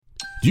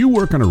Do you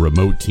work on a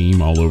remote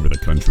team all over the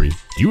country?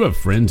 Do you have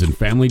friends and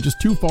family just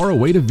too far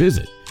away to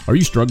visit? Are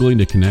you struggling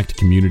to connect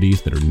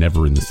communities that are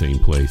never in the same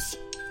place?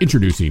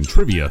 Introducing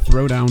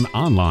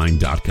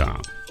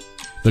TriviaThrowdownOnline.com.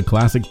 The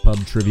classic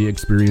pub trivia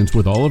experience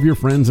with all of your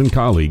friends and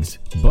colleagues,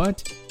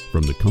 but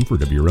from the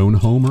comfort of your own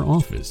home or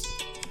office.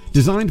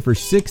 Designed for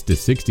 6 to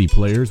 60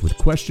 players with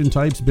question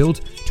types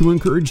built to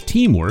encourage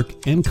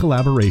teamwork and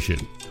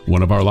collaboration.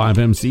 One of our live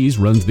MCs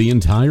runs the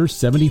entire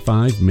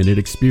 75-minute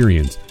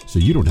experience, so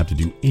you don't have to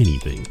do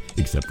anything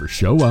except for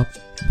show up,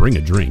 bring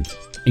a drink,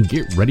 and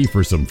get ready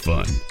for some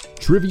fun.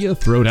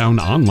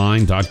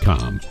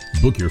 TriviaThrowdownOnline.com.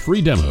 Book your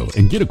free demo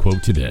and get a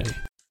quote today.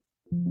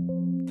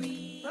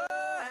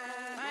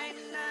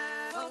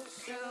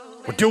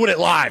 We're doing it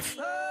live.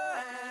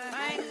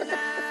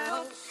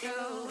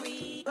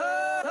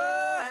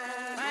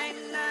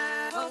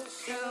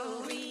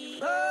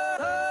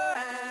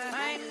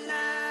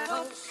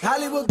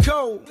 Hollywood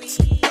Codes.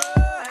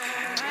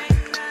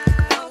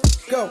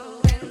 Go.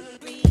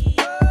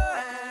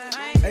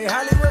 Hey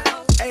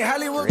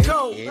Hollywood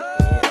Codes.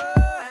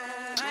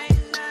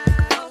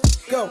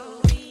 Go.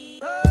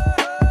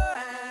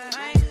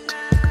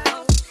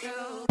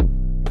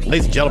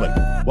 Ladies and gentlemen,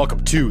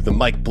 welcome to the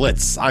Mike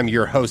Blitz. I'm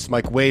your host,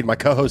 Mike Wade. My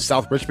co-host,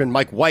 South Richmond,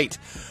 Mike White.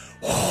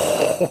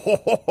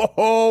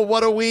 Oh,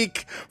 what a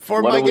week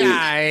for my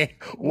guy.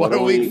 What a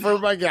week for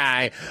my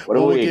guy. What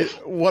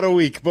a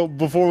week. But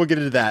before we get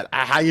into that,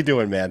 how you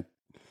doing, man?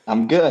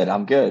 I'm good.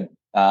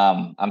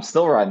 I'm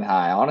still riding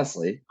high,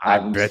 honestly. I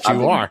bet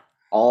you are.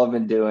 All I've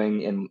been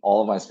doing in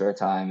all of my spare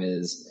time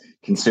is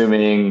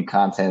consuming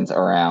content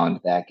around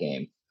that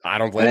game. I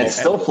don't blame you. And it's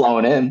still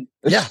flowing in.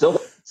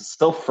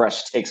 Still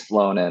fresh takes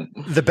flowing in.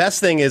 The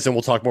best thing is, and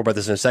we'll talk more about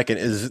this in a second,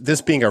 is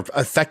this being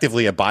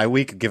effectively a bye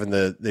week, given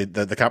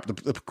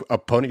the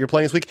opponent you're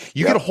playing this week.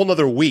 You get a whole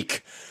nother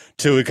week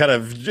to kind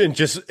of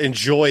just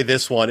enjoy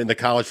this one in the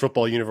college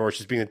football universe,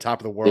 just being the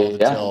top of the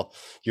world until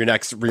your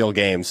next real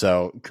game.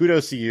 So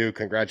kudos to you.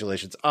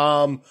 Congratulations.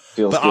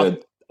 Feels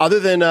good. Other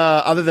than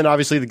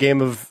obviously the game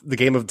of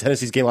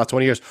Tennessee's game last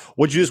 20 years,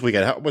 what'd you do this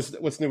weekend?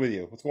 What's new with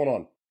you? What's going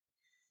on?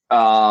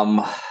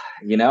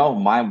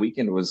 My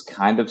weekend was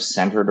kind of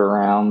centered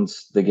around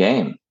the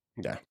game.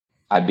 Yeah.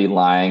 I'd be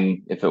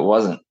lying if it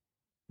wasn't.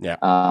 Yeah.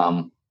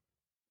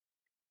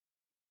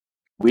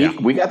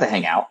 We got to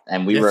hang out,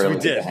 and we really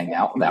did to hang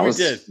out. That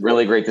was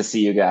really great to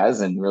see you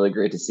guys, and really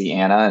great to see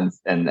Anna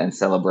and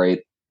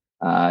celebrate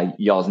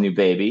y'all's new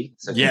baby.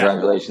 So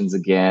congratulations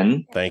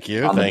again. Thank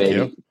you. Thank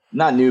you.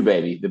 Not new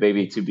baby, the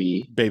baby to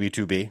be. Baby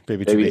to be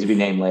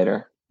named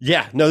later.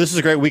 Yeah, no, this is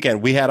a great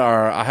weekend. We had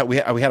our we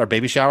had our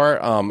baby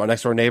shower. Our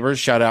next door neighbors.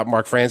 Shout out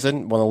Mark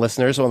Franzen, one of the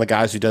listeners, one of the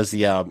guys who does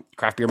the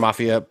Craft Beer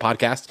Mafia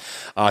podcast.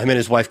 Him and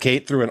his wife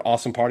Kate threw an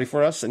awesome party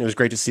for us, and it was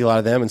great to see a lot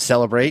of them and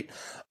celebrate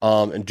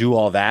and do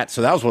all that.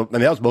 So that was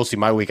mostly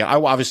my weekend.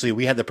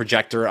 We had the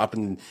projector up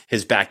in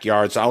his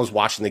backyard, so I was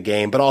watching the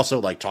game, but also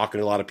like talking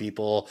to a lot of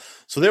people.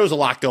 So there was a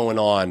lot going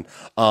on.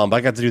 But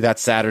I got to do that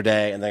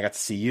Saturday, and then I got to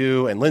see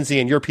you and Lindsay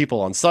and your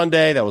people on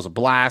Sunday. That was a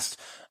blast.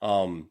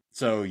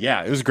 So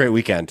yeah, it was a great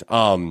weekend.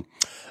 But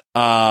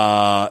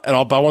I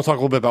want to talk a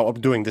little bit about what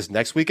I'm doing this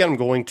next weekend. I'm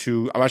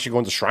actually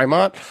going to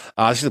Shrymont.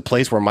 This is the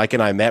place where Mike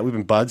and I met. We've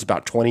been buds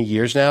about 20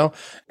 years now,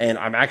 and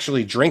I'm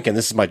actually drinking.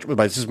 This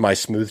is my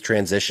smooth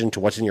transition to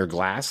what's in your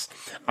glass.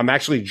 I'm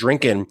actually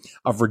drinking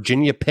a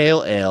Virginia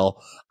Pale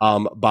Ale,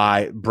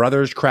 by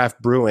Brothers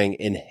Craft Brewing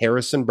in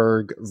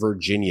Harrisonburg,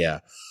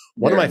 Virginia.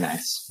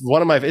 This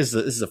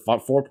is a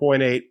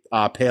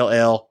 4.8 Pale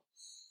Ale.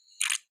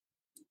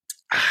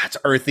 It's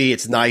earthy.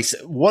 It's nice.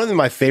 One of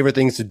my favorite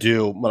things to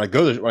do when I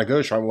go to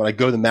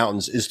the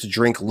mountains is to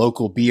drink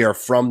local beer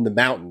from the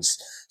mountains.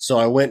 So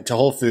I went to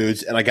Whole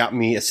Foods and I got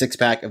me a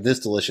 6-pack of this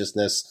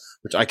deliciousness,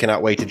 which I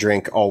cannot wait to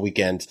drink all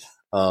weekend.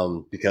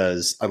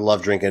 Because I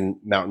love drinking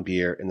mountain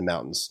beer in the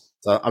mountains.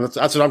 So that's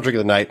what I'm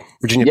drinking tonight.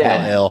 Virginia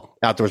Pale Ale,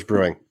 Outdoors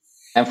Brewing.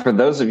 And for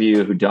those of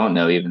you who don't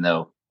know, even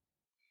though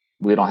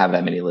we don't have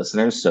that many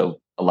listeners, so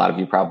a lot of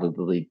you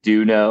probably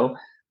do know,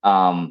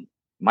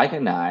 Mike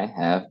and I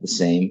have the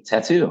same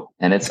tattoo,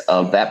 and it's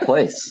of that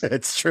place.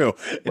 It's true.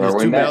 It is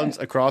 2 mountains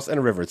across and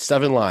a river. It's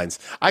 7 lines.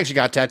 I actually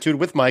got tattooed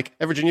with Mike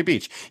at Virginia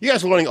Beach. You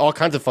guys are learning all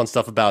kinds of fun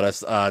stuff about us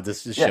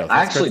this show.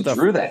 I actually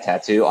drew that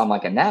tattoo on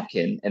like a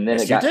napkin, and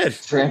then it got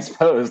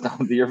transposed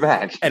onto your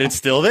back. And it's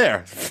still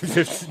there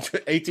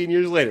 18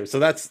 years later. So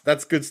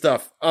that's good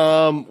stuff.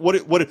 I'm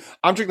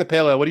drinking the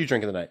Pale Ale. What are you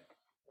drinking tonight?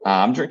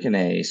 I'm drinking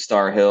a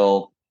Star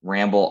Hill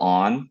Ramble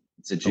On.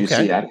 It's a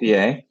juicy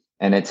IPA,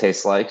 and it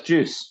tastes like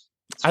juice.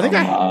 I think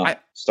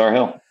Star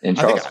Hill in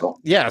Charlottesville.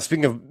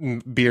 Speaking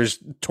of beers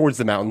towards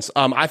the mountains,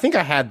 I think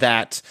I had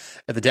that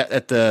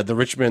at the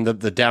Richmond,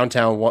 the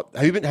downtown.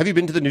 Have you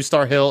been to the new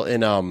Star Hill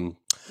in No.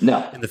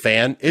 in the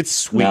Fan? It's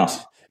sweet. No.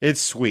 It's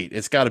sweet.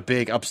 It's got a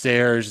big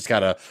upstairs. It's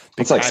got a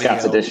big It's like patio.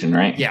 Scott's Edition,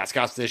 right? Yeah,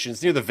 Scott's Edition.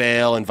 It's near the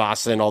Vale and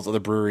Vasa and all the other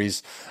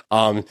breweries.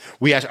 I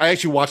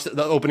actually watched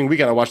the opening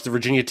weekend. I watched the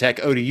Virginia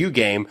Tech ODU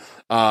game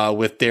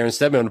with Darren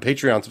Stedman, a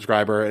Patreon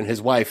subscriber, and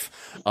his wife.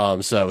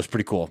 So it was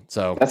pretty cool.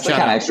 So That's the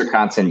kind of extra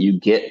content you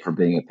get for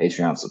being a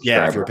Patreon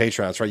subscriber. yeah, if you're a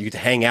Patreon, that's right. You get to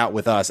hang out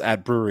with us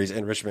at breweries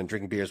in Richmond,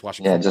 drinking beers,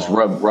 watching Yeah,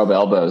 football. just rub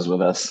elbows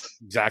with us.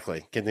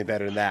 Exactly. Can't think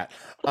better than that.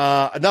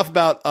 Enough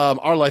about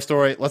our life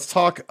story. Let's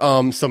talk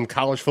some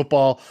college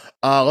football.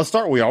 Let's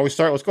start where we always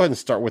start. Let's go ahead and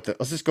start with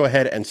let's just go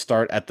ahead and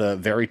start at the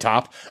very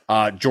top.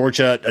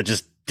 Georgia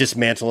just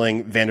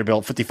dismantling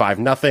Vanderbilt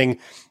 55-0.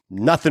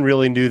 Nothing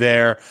really new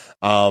there.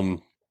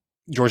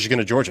 Georgia's going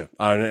to Georgia.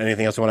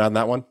 Anything else you want to add on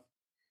that one?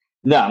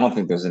 No, I don't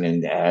think there's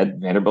anything to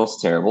add.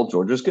 Vanderbilt's terrible.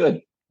 Georgia's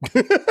good.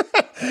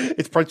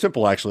 It's pretty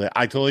simple, actually.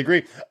 I totally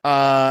agree.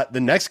 The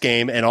next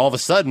game, and all of a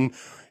sudden,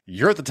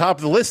 you're at the top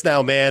of the list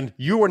now, man.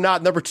 You are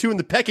not number 2 in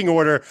the pecking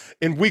order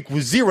in week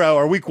 0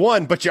 or week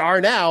 1, but you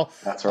are now.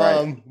 That's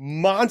right.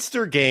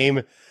 Monster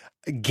game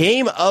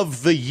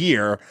of the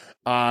year.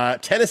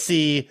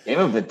 Tennessee. Game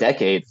of the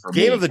decade for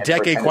me. Game of the and for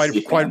decade.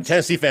 Tennessee Quite fans.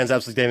 Tennessee fans,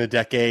 absolutely game of the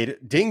decade.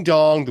 Ding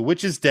dong, the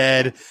witch is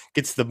dead.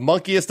 Gets the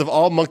monkiest of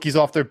all monkeys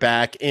off their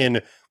back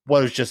in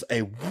what was just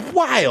a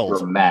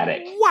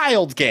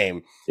wild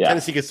game. Yeah.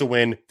 Tennessee gets the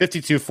win,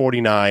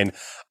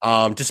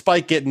 52-49.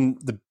 Despite getting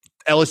the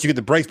LSU get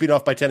the brakes beat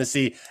off by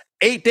Tennessee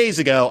 8 days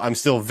ago, I'm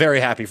still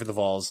very happy for the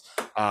Vols.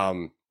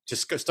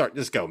 Just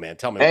go, man.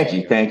 Tell me.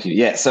 Thank you.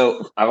 Yeah.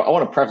 So I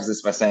want to preface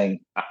this by saying,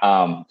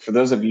 for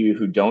those of you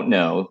who don't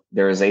know,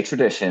 there is a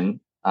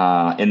tradition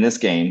in this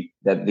game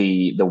that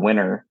the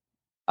winner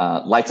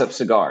lights up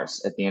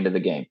cigars at the end of the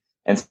game.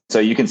 And so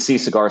you can see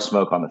cigar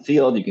smoke on the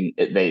field.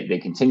 They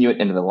continue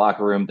it into the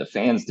locker room. The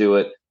fans do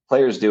it,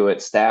 players do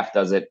it, staff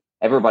does it.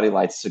 Everybody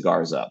lights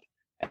cigars up.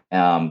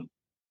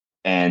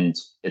 And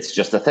it's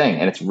just a thing.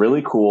 And it's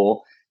really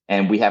cool.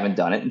 And we haven't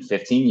done it in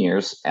 15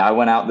 years. I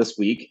went out this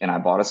week and I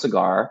bought a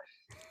cigar.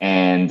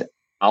 And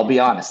I'll be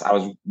honest, I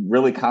was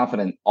really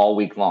confident all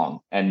week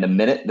long. And the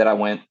minute that I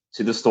went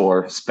to the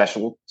store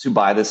special to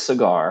buy this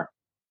cigar,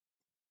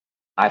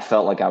 I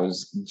felt like I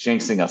was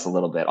jinxing us a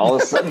little bit. All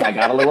of a sudden, I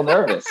got a little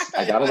nervous.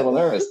 I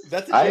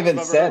even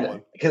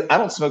said, because I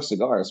don't smoke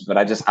cigars, but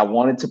I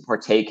wanted to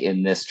partake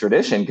in this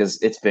tradition because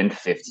it's been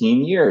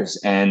 15 years.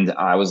 And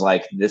I was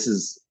like,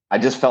 I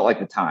just felt like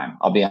the time.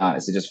 I'll be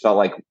honest. It just felt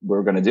like we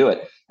were going to do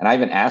it. And I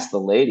even asked the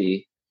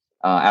lady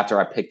after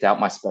I picked out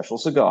my special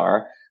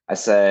cigar, I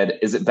said,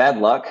 is it bad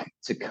luck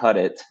to cut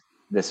it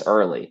this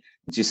early?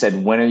 And she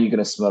said, when are you going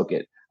to smoke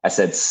it? I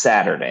said,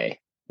 Saturday.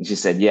 And she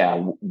said,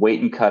 yeah,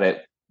 wait and cut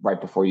it right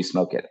before you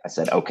smoke it. I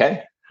said,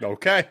 okay.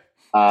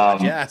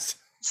 Yes.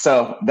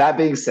 So all that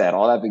being said,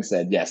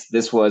 yes,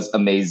 this was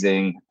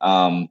amazing.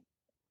 Outside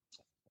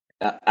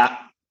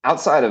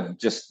of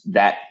just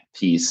that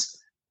piece,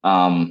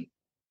 you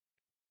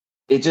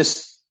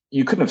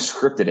couldn't have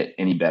scripted it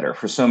any better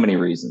for so many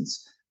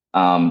reasons.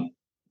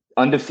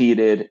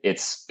 Undefeated.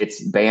 It's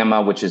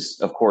Bama, which is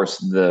of course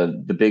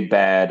the big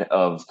bad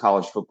of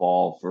college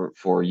football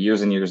for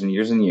years and years and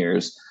years and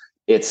years.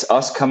 It's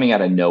us coming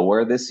out of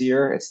nowhere this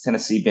year. It's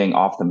Tennessee being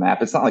off the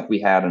map. It's not like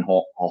we had a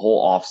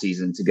whole off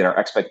season to get our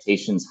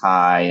expectations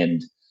high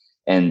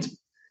and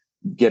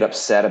get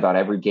upset about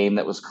every game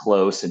that was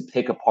close and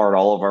pick apart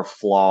all of our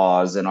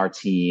flaws in our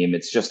team.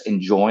 It's just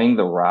enjoying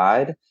the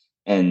ride.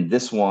 And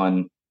this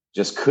one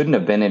just couldn't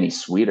have been any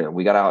sweeter.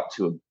 We got out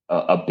to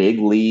a big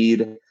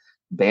lead.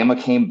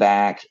 Bama came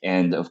back.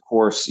 And of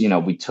course,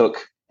 we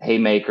took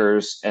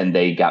haymakers and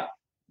they got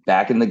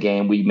back in the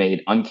game. We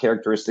made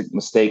uncharacteristic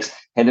mistakes.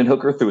 Hendon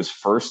Hooker threw his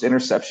first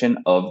interception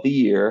of the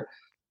year.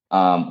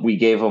 We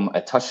gave him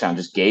a touchdown,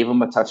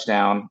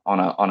 on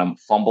a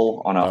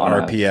fumble, on a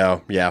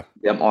RPO. Yeah.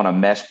 On a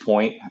mesh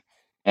point.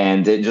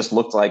 And it just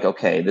looked like,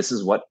 okay, this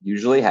is what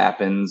usually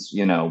happens.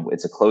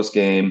 It's a close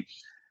game.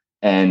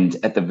 And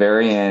at the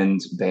very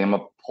end,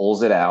 Bama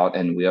pulls it out.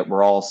 And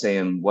we're all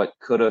saying what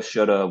coulda,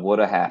 shoulda,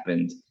 woulda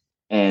happened.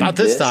 And not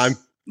this time.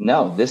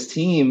 No, this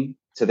team,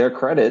 to their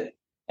credit,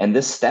 and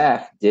this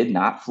staff did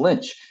not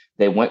flinch.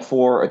 They went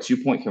for a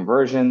 2-point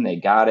conversion. They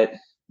got it.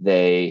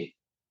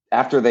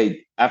 After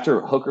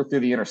Hooker threw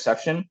the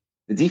interception,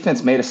 the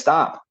defense made a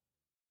stop.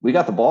 We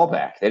got the ball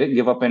back. They didn't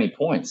give up any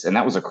points. And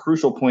that was a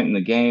crucial point in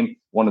the game.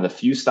 One of the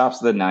few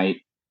stops of the night.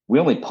 We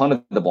only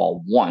punted the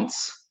ball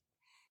once.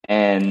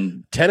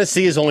 And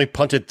Tennessee has only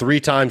punted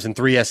 3 times in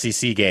 3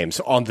 SEC games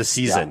on the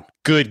season. Yeah.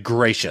 Good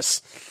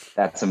gracious.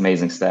 That's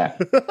amazing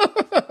stat.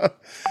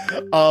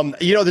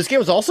 This game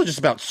was also just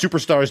about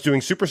superstars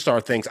doing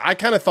superstar things. I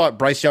kind of thought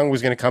Bryce Young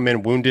was going to come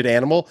in wounded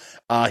animal.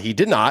 He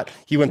did not.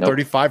 He went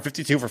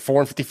 35-52 for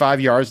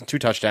 455 yards and 2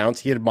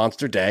 touchdowns. He had a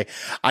monster day.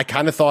 I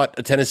kind of thought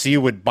Tennessee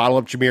would bottle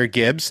up Jahmyr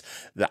Gibbs.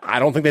 I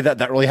don't think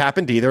that really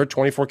happened either.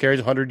 24 carries,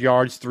 100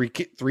 yards, 3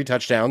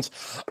 touchdowns.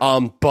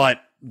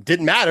 But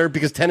didn't matter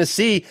because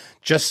Tennessee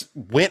just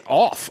went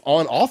off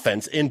on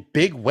offense in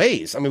big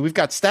ways. I mean, we've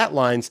got stat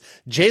lines.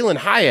 Jalen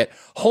Hyatt,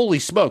 holy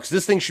smokes,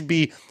 this thing should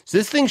be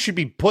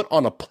put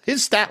on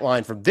his stat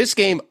line from this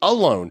game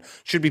alone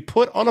should be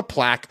put on a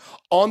plaque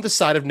on the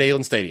side of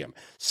Neyland Stadium.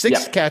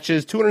 6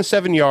 catches,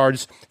 207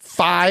 yards,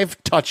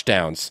 5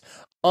 touchdowns.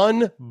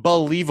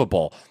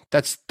 Unbelievable.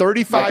 That's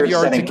 35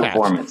 yards a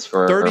catch.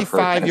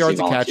 35 yards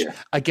a catch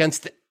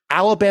against the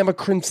Alabama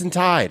Crimson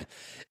Tide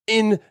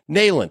in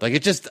Neyland. Like,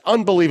 it's just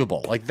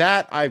unbelievable. Like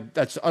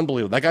that's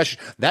unbelievable.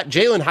 That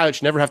Jalen Hyatt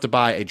should never have to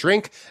buy a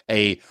drink,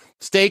 a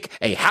steak,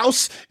 a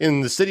house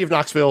in the city of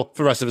Knoxville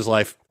for the rest of his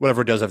life,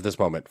 whatever it does at this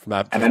moment.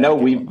 And I know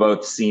we've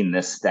both seen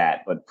this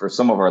stat, but for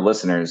some of our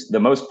listeners, the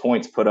most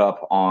points put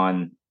up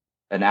on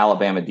an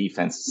Alabama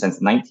defense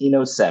since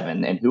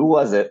 1907. And who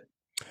was it?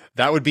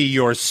 That would be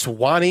your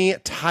Swanee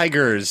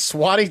Tigers.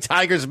 Swanee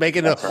Tigers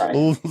making a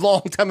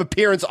long-time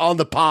appearance on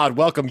the pod.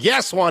 Welcome.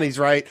 Yes, Swanee's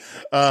right.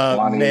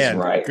 Man,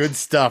 right. Good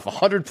stuff.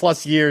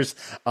 100-plus years,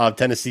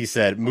 Tennessee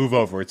said, move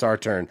over. It's our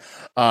turn.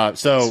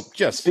 So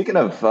just speaking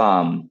of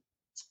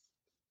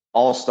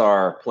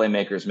all-star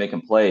playmakers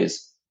making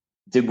plays,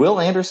 did Will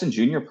Anderson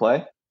Jr.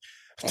 play?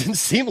 Didn't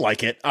seem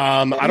like it.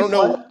 I don't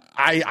know.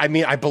 I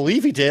mean, I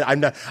believe he did. I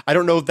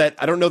don't know that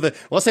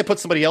unless they put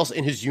somebody else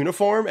in his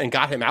uniform and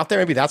got him out there,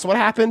 maybe that's what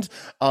happened.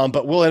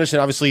 But Will Anderson,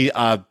 obviously,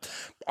 are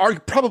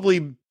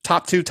probably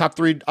top 2, top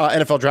 3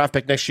 NFL draft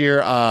pick next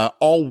year.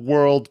 All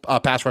world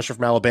pass rusher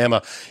from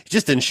Alabama. He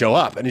just didn't show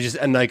up, and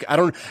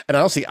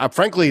honestly,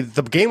 frankly,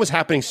 the game was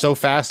happening so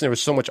fast and there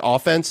was so much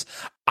offense.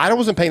 I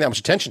wasn't paying that much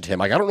attention to him.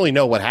 Like, I don't really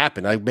know what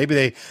happened. Like,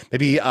 maybe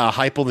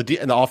Heupel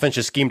and the offense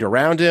just schemed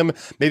around him.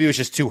 Maybe it was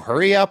just too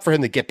hurry up for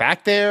him to get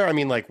back there. I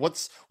mean, like,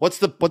 what's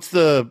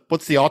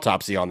the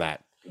autopsy on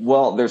that?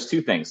 Well, there's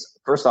 2 things.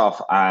 First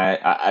off,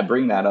 I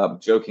bring that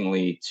up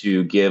jokingly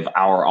to give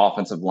our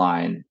offensive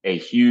line a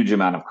huge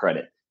amount of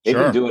credit. They've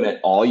been doing it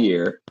all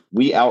year.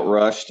 We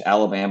outrushed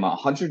Alabama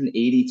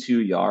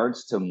 182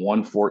 yards to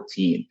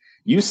 114.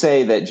 You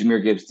say that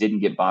Jahmyr Gibbs didn't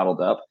get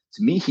bottled up.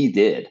 To me, he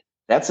did.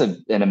 That's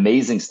an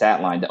amazing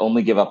stat line to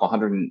only give up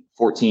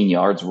 114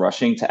 yards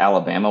rushing to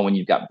Alabama when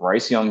you've got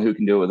Bryce Young, who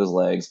can do it with his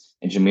legs,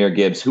 and Jahmyr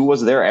Gibbs, who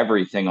was their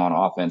everything on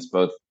offense,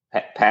 both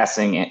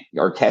passing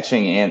or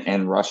catching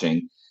and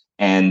rushing.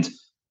 And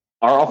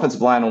our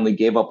offensive line only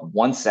gave up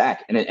 1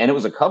 sack, and it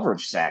was a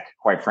coverage sack,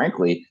 quite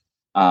frankly.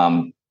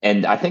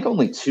 And I think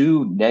only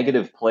 2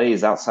 negative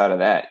plays outside of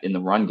that in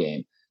the run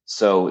game.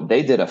 So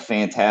they did a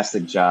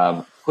fantastic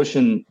job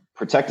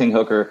protecting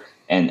Hooker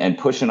and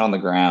pushing on the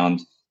ground.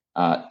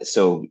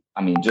 So,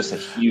 I mean, just a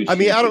huge in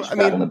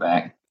the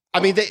back. I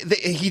mean,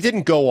 he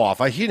didn't go off.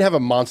 He didn't have a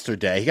monster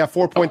day. He got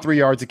 4.3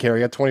 yards a carry.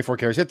 He had 24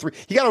 carries.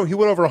 He went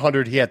over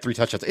 100. He had 3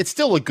 touchdowns. It's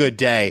still a good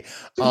day.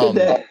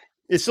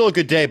 It's still a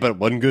good day, but it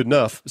wasn't good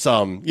enough.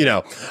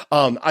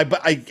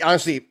 I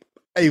honestly,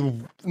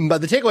 the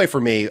takeaway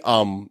for me,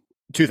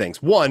 2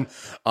 things. One,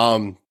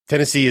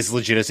 Tennessee is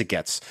legit as it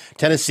gets.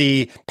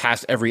 Tennessee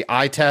passed every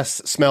eye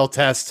test, smell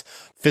test,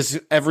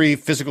 every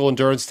physical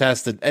endurance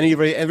test that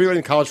everybody in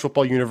the college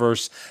football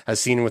universe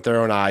has seen with their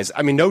own eyes.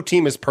 I mean, no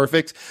team is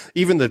perfect.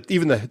 Even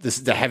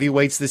the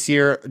heavyweights this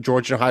year,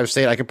 Georgia and Ohio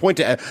State. I can point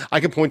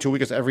to a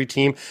weakness every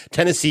team.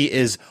 Tennessee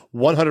is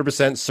 100%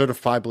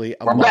 certifiably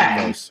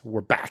among those.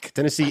 We're back.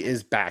 Tennessee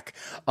is back.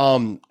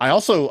 I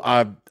also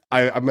I'm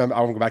going to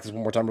go back to this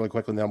one more time really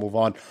quickly and then I'll move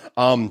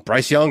on.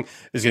 Bryce Young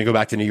is going to go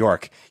back to New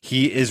York.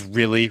 He is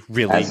really,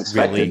 really,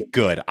 really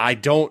good.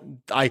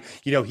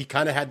 He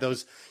kind of had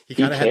those. He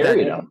kind of had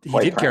that. He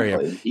did carry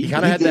him. He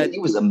kind of had that. He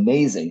was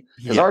amazing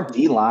because our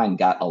D line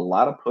got a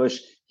lot of push.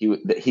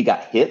 He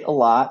got hit a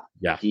lot.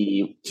 Yeah,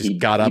 he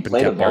got up and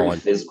played kept a very balling.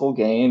 Physical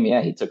game.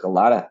 Yeah, he took a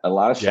lot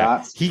of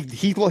shots. He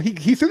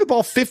threw the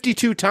ball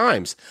 52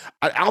 times.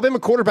 Alabama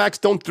quarterbacks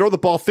don't throw the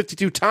ball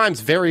 52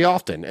 times very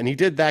often, and he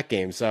did that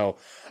game. So,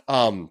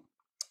 I know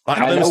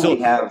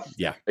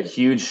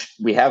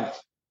we have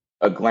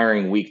a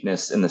glaring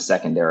weakness in the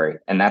secondary,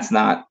 and that's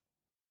not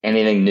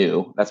anything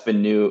new. That's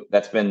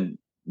been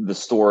the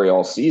story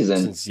all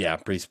season.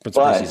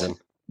 Preseason.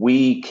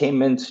 We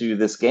came into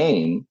this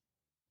game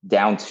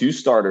down 2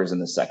 starters in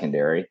the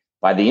secondary.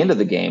 By the end of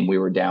the game, we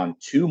were down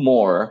 2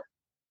 more,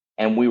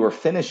 and we were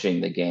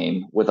finishing the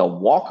game with a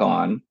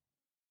walk-on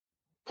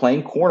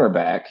playing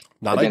cornerback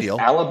against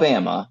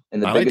Alabama in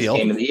the biggest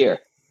game of the year.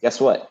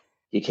 Guess what?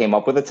 He came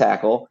up with a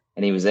tackle,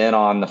 and he was in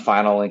on the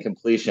final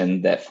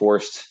incompletion that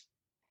forced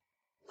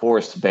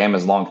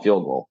Bama's long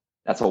field goal.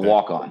 That's a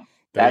walk-on.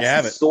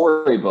 That's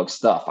storybook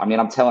stuff. I mean,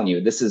 I'm telling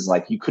you, this is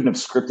like you couldn't have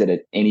scripted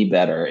it any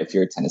better if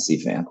you're a Tennessee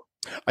fan.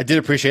 I did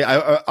appreciate.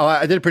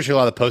 I did appreciate a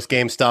lot of the post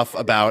game stuff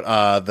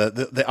about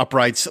the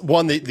uprights.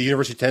 One, the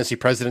University of Tennessee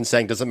president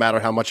saying doesn't matter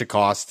how much it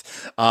costs.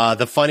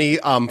 The funny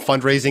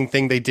fundraising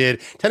thing they did.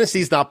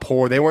 Tennessee's not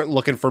poor. They weren't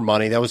looking for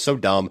money. That was so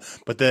dumb.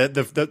 But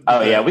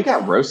yeah, we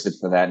got roasted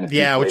for that.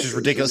 Which is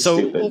ridiculous. So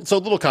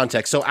little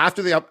context. So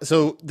after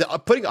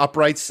putting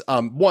uprights,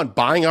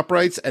 buying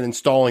uprights and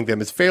installing them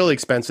is fairly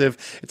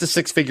expensive. It's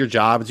a 6-figure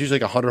job. It's usually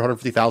like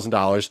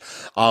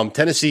 $150,000.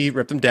 Tennessee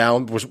ripped them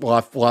down. A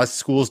lot of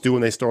schools do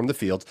when they storm the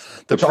field.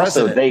 The Which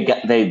president,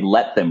 also they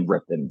let them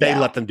rip them down. They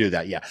let them do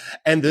that, yeah.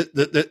 And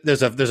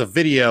there's a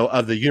video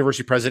of the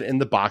university president in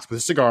the box with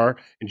a cigar,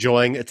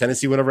 enjoying a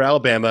Tennessee win over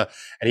Alabama,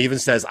 and he even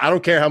says, "I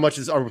don't care how much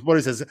or what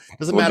he says,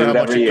 doesn't matter how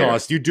much it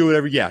costs. You do it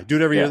every year.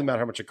 Doesn't matter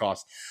how much it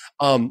costs."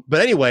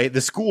 But anyway,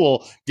 the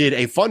school did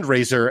a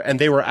fundraiser, and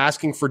they were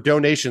asking for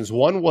donations.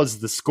 One was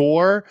the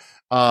score,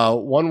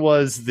 one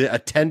was the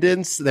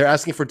attendance. They're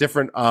asking for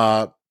different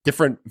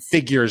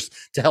figures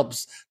to help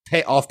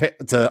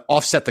to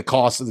offset the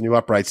cost of the new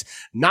uprights.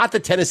 Not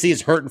that Tennessee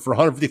is hurting for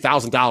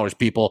 $150,000,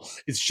 people.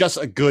 It's just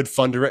a good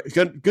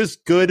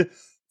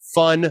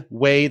fun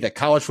way that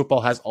college football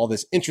has all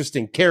this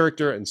interesting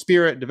character and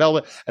spirit and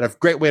development, and a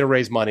great way to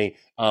raise money.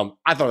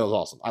 I thought it was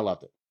awesome. I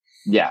loved it.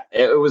 Yeah,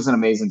 it was an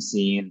amazing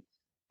scene.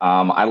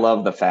 I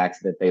love the fact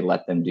that they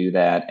let them do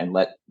that and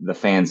let the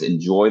fans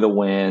enjoy the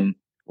win.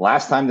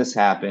 Last time this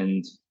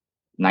happened,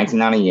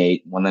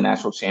 1998, won the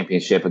national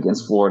championship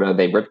against Florida.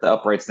 They ripped the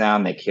uprights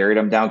down. They carried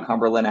them down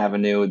Cumberland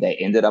Avenue. They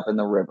ended up in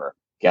the river.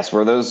 Guess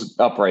where those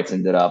uprights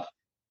ended up?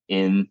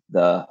 In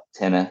the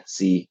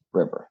Tennessee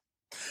River.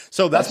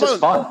 So that's just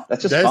fun.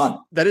 That's just fun.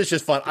 That is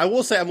just fun. I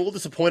will say I'm a little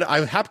disappointed.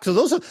 I have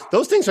because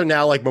those things are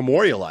now like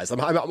memorialized.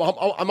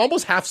 I'm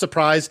almost half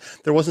surprised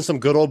there wasn't some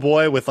good old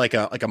boy with like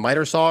a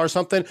miter saw or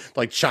something,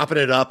 like chopping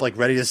it up, like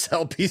ready to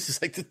sell pieces.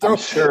 Like to throw. I'm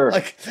sure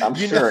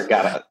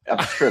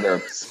there are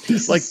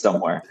pieces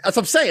somewhere. That's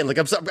what I'm saying. Like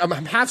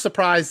I'm half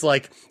surprised.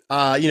 Like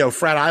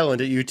Frat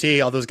Island at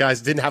UT, all those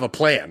guys didn't have a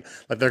plan.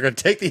 Like they're going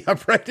to take the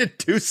upright and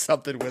do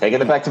something with it.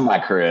 Taking it back to my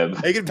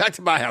crib. Taking it back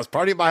to my house.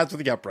 Party at my house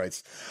with the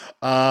uprights.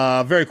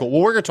 Very cool. Well,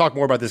 we're going to talk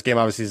more about this game,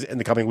 obviously, in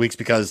the coming weeks,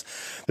 because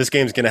this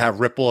game is going to have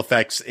ripple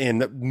effects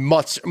in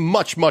much of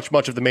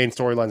the main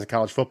storylines of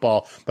college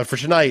football. But for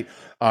tonight,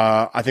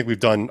 I think we've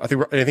done.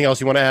 Anything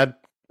else you want to add?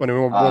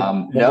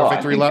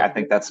 I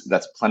think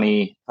that's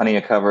plenty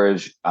of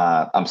coverage.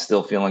 I'm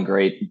still feeling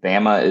great.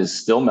 Bama is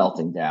still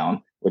melting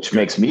down, which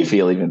makes me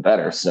feel even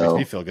better. So makes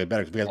me feel good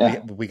better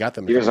because we got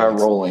them. Here's our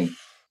rolling.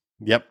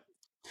 Yep.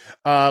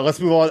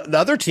 Let's move on. The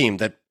other team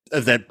that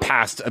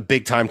passed a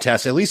big time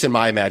test, at least in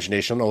my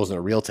imagination, I know it wasn't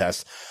a real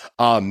test.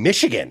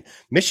 Michigan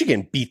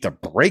beat the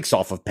brakes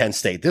off of Penn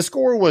State. This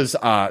score was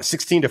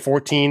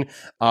 16-14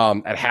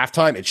 at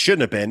halftime. It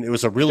shouldn't have been. It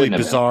was a really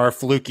bizarre,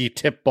 fluky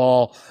tip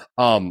ball.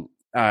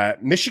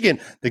 Michigan,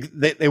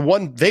 they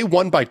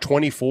won by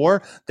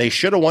 24. They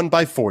should have won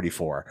by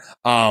 44.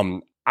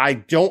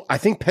 I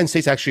think Penn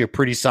State's actually a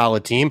pretty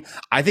solid team.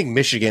 I think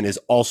Michigan is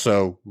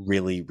also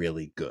really,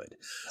 really good.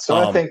 So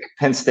I think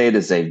Penn State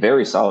is a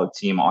very solid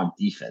team on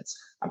defense.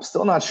 I'm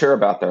still not sure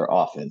about their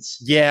offense.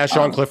 Yeah,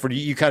 Sean Clifford,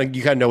 you kind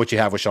of know what you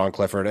have with Sean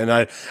Clifford, and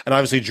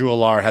obviously Drew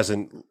Allar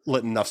hasn't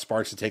lit enough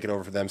sparks to take it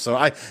over for them.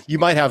 So you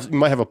might have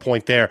a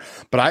point there.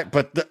 But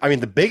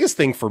the biggest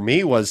thing for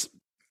me was,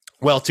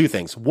 well, two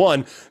things.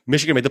 One,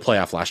 Michigan made the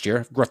playoff last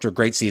year after a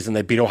great season.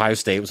 They beat Ohio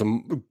State. It was a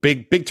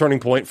big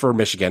turning point for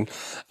Michigan,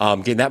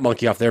 getting that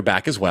monkey off their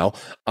back as well.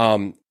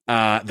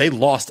 They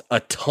lost a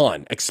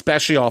ton,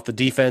 especially off the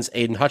defense.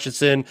 Aiden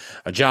Hutchinson,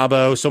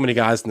 Ajabo, so many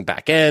guys in the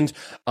back end.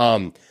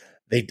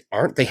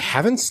 They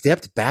haven't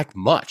stepped back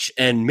much.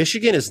 And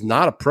Michigan is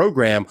not a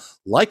program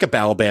like a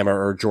Alabama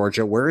or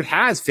Georgia where it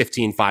has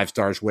 15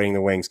 5-stars waiting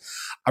the wings.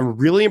 I'm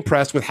really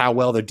impressed with how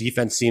well their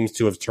defense seems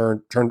to have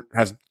turned.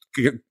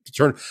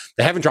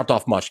 They haven't dropped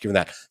off much, given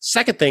that.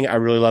 Second thing I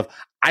really love,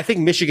 I think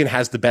Michigan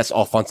has the best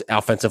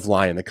offensive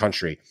line in the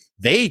country.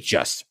 They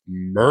just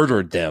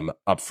murdered them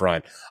up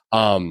front.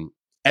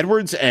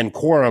 Edwards and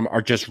Corum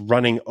are just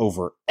running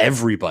over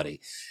everybody.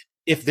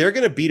 If they're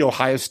going to beat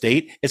Ohio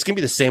State, it's going to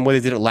be the same way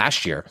they did it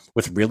last year,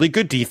 with really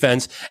good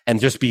defense and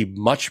just be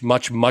much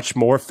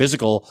more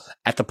physical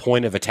at the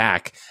point of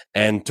attack.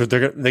 And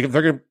they're going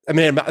to, I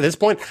mean, at this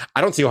point,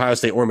 I don't see Ohio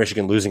State or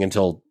Michigan losing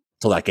until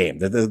that game.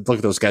 Look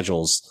at those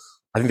schedules.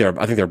 I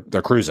think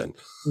they're cruising.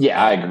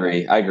 Yeah, I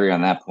agree. I agree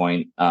on that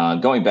point.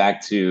 Going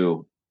back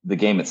to the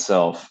game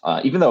itself,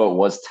 even though it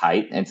was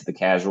tight, and to the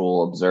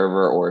casual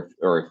observer,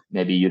 or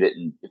maybe you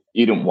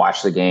didn't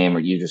watch the game,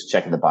 or you just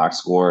checking the box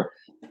score,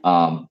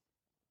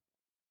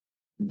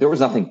 there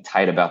was nothing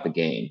tight about the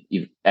game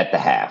at the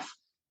half.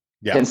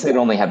 Yeah. Penn State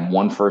only had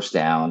one first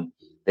down.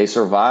 They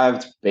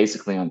survived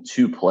basically on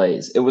 2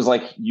 plays. It was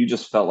like you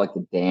just felt like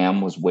the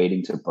dam was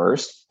waiting to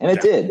burst, and it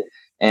did.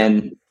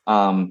 And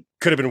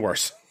could have been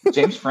worse.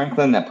 James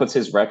Franklin, that puts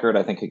his record,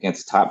 I think,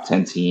 against top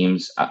 10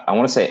 teams. I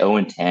want to say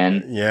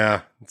 0-10.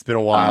 Yeah, it's been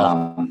a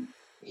while.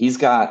 He's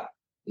going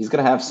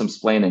to have some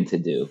splaining to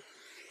do.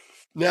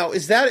 Now,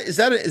 is that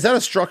a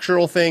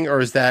structural thing, or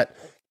is that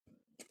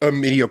a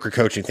mediocre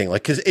coaching thing?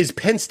 Like, because is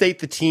Penn State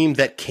the team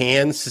that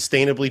can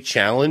sustainably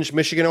challenge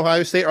Michigan,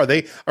 Ohio State?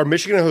 Are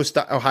Michigan and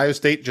Ohio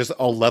State just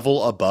a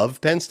level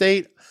above Penn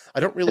State? I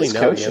don't really It's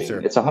know coaching. the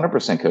answer. It's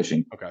 100%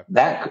 coaching. Okay.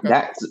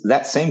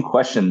 That same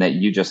question that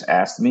you just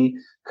asked me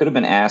could have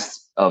been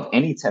asked of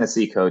any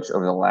Tennessee coach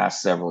over the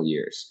last several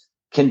years.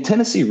 Can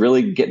Tennessee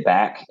really get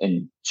back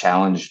and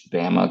challenge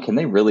Bama? Can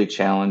they really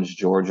challenge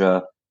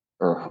Georgia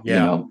or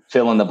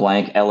fill in the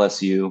blank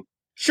LSU?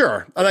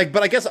 Sure, but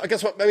I guess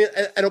what I mean.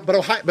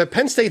 But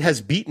Penn State has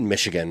beaten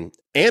Michigan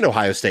and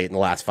Ohio State in the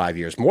last 5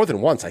 years more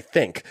than once, I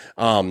think.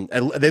 And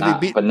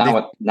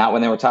not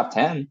when they were top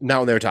 10. Not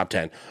when they were top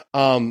 10.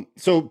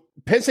 So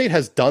Penn State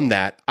has done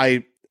that.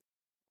 I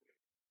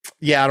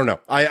don't know.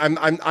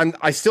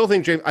 I still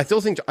think James. I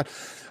still think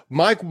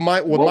what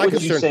my would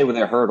concern, you say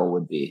their hurdle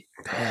would be?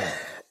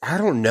 I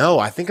don't know.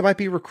 I think it might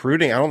be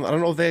recruiting. I don't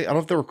know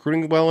if they're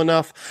recruiting well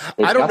enough.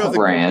 I don't know the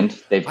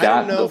brand. I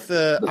don't know if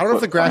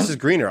the grass is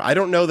greener. I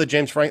don't know that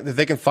that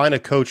they can find a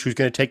coach who's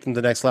going to take them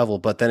to the next level.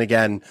 But then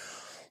again,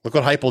 look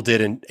what Heupel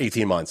did in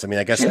 18 months. I mean,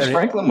 I guess James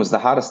Franklin was the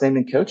hottest name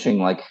in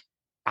coaching.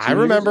 I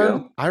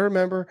remember.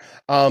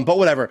 But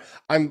whatever.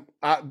 I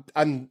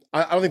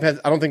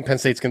don't think Penn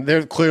State's going. They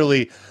are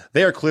clearly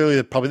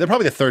probably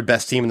the third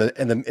best team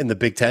in the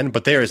Big Ten.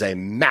 But there is a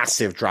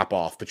massive drop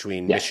off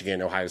between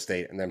Michigan, Ohio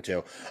State, and them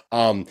two.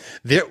 One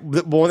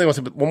more thing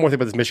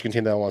about this Michigan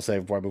team that I want to say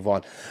before I move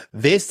on.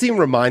 This team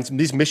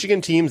these Michigan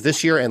teams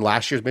this year and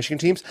last year's Michigan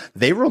teams.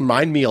 They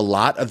remind me a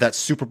lot of that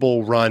Super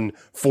Bowl run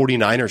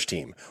 49ers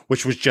team,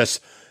 which was just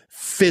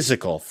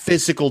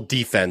physical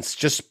defense,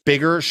 just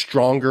bigger,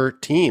 stronger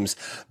teams.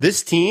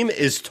 This team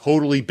is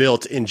totally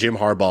built in Jim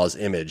Harbaugh's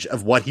image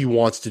of what he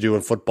wants to do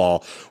in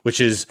football,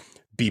 which is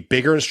be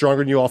bigger and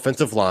stronger than your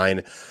offensive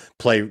line,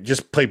 play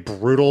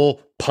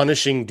brutal,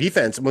 punishing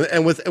defense.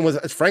 And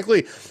with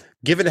frankly,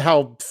 given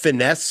how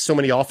finesse so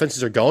many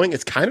offenses are going,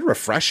 it's kind of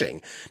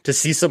refreshing to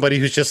see somebody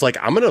who's just like,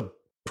 I'm going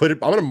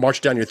to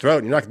march down your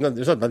throat. And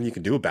there's nothing you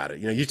can do about it.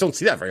 You just don't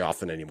see that very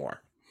often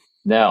anymore.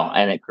 No,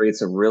 and it creates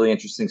a really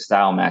interesting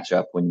style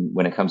matchup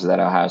when it comes to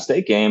that Ohio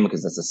State game,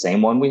 because that's the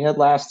same one we had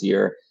last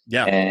year.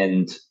 Yeah,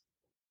 and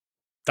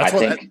I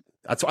think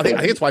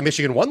it's why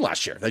Michigan won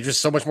last year. They're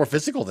just so much more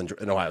physical than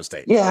Ohio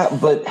State. Yeah,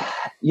 but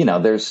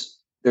there's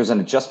an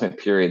adjustment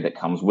period that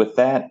comes with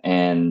that,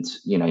 and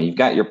you've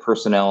got your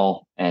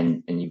personnel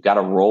and you've got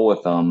to roll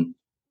with them.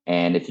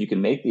 And if you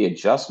can make the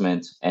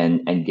adjustment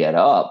and get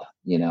up,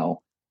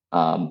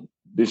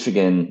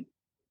 Michigan,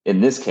 in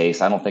this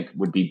case, I don't think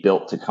would be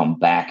built to come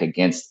back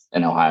against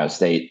an Ohio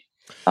State.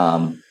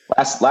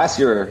 Last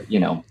year,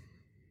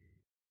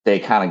 they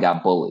kind of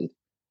got bullied,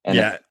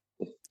 and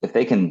if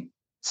they can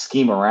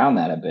scheme around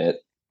that a bit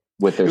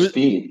with their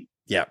speed.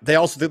 Yeah, they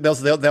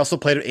also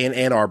played in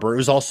Ann Arbor. It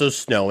was also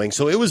snowing,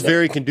 so it was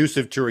very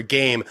conducive to a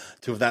game,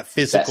 to that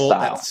physical,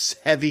 that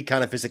heavy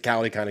kind of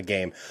physicality kind of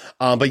game.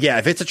 But yeah,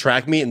 if it's a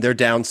track meet and they're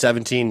down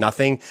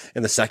 17-0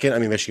 in the second, I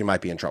mean, Michigan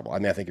might be in trouble. I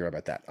mean, I think you're right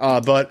about that.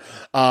 But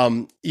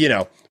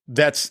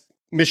that's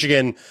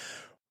Michigan.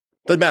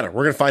 Doesn't matter.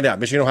 We're going to find out.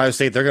 Michigan, Ohio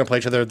State, they're going to play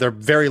each other. They're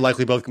very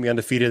likely both going to be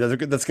undefeated.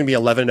 That's going to be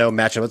 11-0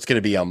 matchup. It's going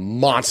to be a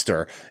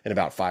monster in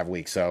about 5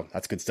 weeks. So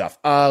that's good stuff.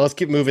 Let's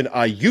keep moving.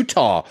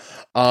 Utah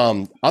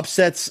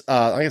upsets.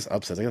 I guess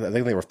upsets. I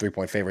think they were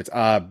 3-point favorites.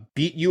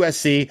 Beat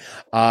USC.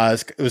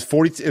 It was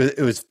 40. It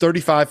was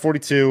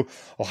 35-42.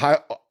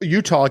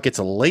 Utah gets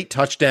a late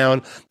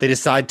touchdown. They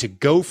decide to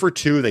go for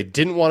two. They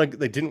didn't want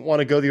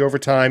to go the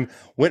overtime.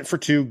 Went for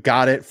two.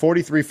 Got it.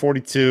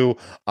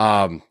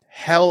 43-42.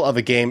 Hell of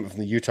a game from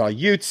the Utah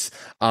Utes.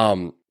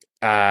 South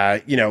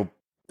Carolina.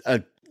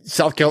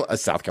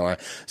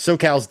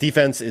 SoCal's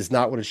defense is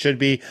not what it should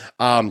be.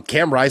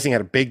 Cam Rising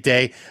had a big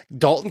day.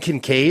 Dalton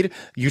Kincaid,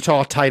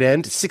 Utah tight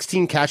end,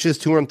 16 catches,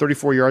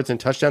 234 yards and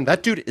touchdown.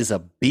 That dude is a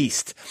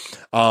beast.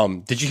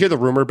 Did you hear the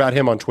rumor about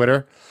him on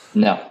Twitter?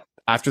 No.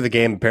 After the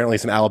game, apparently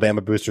some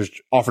Alabama boosters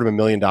offered him $1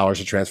 million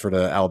to transfer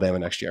to Alabama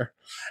next year.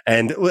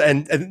 And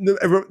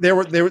there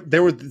were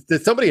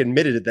somebody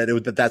admitted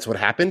that that's what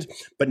happened,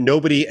 but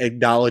nobody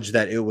acknowledged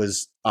that it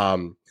was.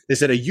 They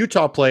said a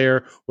Utah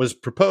player was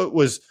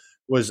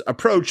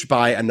approached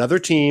by another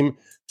team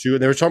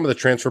they were talking about the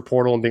transfer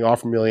portal and being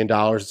offered $1 million.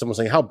 And someone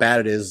saying how bad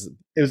it is.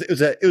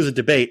 It was a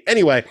debate.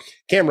 Anyway,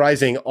 Cam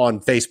Rising on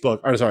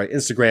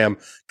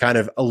Instagram kind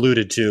of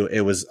alluded to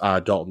it was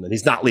Dalton, and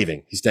he's not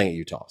leaving. He's staying at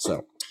Utah.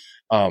 So,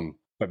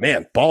 but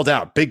man, balled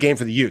out, big game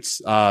for the Utes.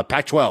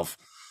 Pac-12.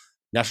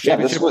 National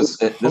championship.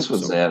 This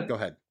was a go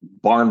ahead.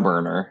 Barn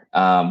burner.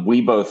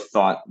 We both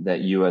thought that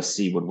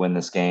USC would win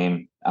this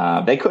game.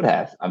 They could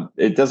have.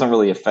 It doesn't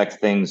really affect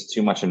things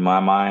too much in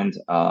my mind.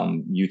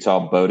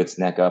 Utah bowed its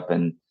neck up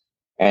and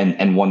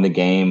won the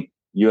game.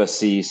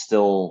 USC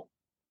still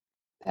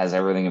has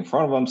everything in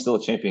front of them. Still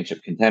a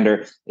championship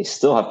contender. They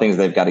still have things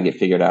they've got to get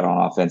figured out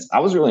on offense.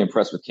 I was really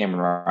impressed with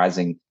Cameron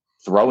Rising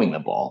throwing the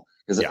ball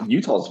because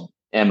Utah's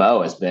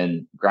MO has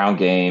been ground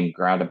game,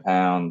 ground and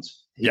pound.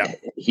 Yeah,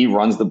 he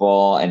runs the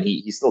ball, and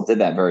he still did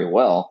that very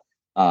well.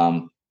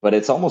 But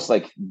it's almost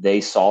like they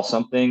saw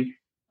something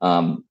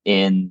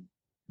in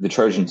the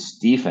Trojans'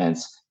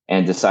 defense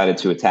and decided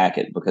to attack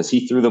it because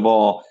he threw the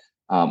ball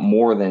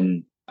more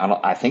than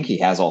I think he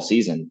has all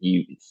season.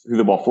 He threw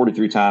the ball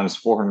 43 times,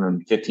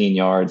 415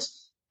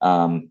 yards.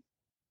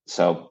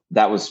 So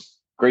that was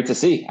great to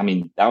see. I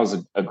mean, that was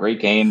a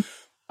great game.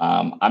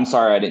 I'm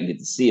sorry I didn't get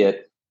to see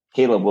it.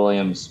 Caleb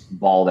Williams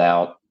balled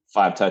out,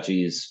 5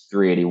 touchies,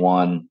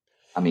 381.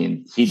 I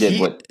mean, he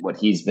did what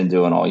he's been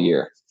doing all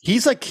year.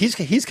 He's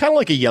kind of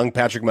like a young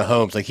Patrick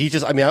Mahomes. Like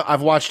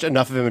I've watched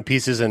enough of him in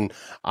pieces and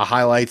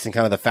highlights and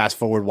kind of the fast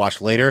forward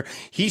watch later.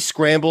 He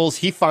scrambles,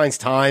 he finds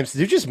times,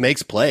 he just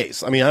makes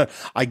plays. I mean,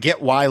 I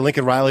get why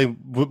Lincoln Riley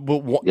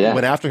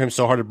went after him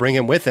so hard to bring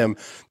him with him,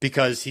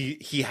 because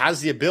he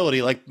has the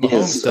ability like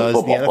Mahomes does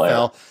in the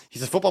NFL.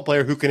 He's a football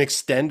player who can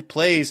extend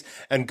plays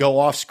and go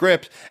off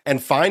script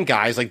and find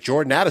guys like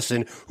Jordan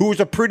Addison, who is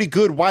a pretty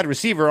good wide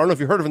receiver. I don't know if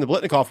you heard of him, the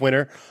Blitnikoff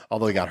winner,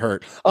 although he got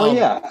hurt.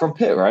 From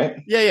Pitt,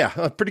 right?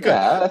 Yeah. Pretty good.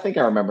 Yeah, I think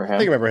I remember him.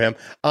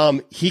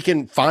 He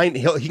can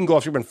go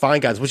off script and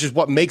find guys, which is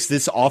what makes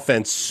this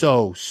offense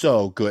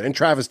so good. And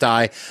Travis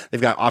Dye,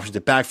 they've got options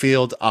at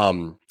backfield.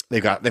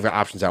 They've got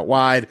options out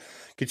wide.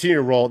 Continue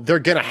to roll. They're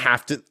going to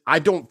have to. I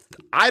don't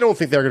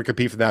think they're going to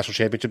compete for the national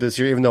championship this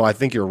year, even though I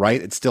think you're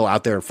right. It's still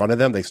out there in front of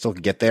them. They still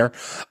can get there.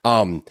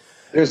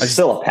 There's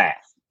still a path.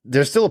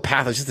 There's still a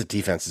path. It's just the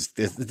defense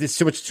is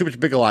too much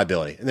bigger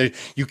liability. And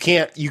you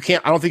can't.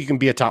 I don't think you can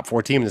be a top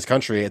 4 team in this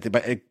country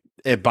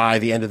by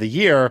the end of the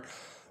year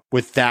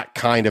with that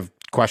kind of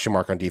question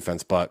mark on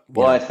defense. But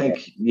I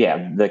think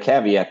the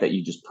caveat that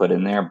you just put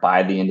in there,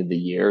 by the end of the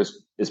year,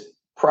 is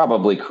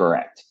probably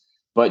correct.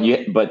 But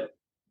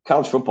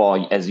college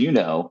football, as you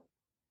know,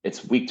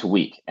 it's week to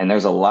week, and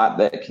there's a lot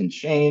that can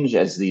change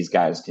as these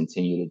guys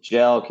continue to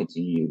gel,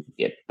 continue to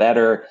get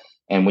better.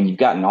 And when you've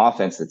got an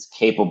offense that's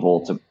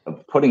capable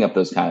of putting up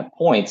those kind of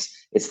points,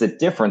 it's the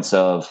difference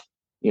of,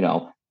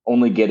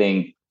 only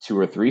getting 2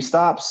 or 3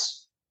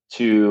 stops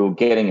to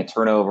getting a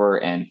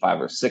turnover and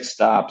 5 or 6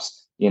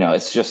 stops.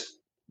 It's just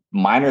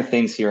minor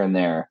things here and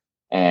there,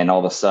 and all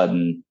of a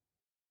sudden,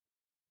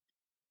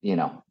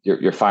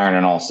 you're firing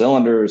on all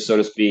cylinders, so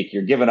to speak.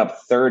 You're giving up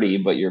 30,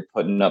 but you're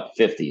putting up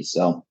 50.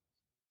 So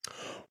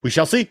we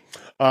shall see.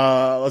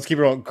 Let's keep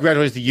it rolling.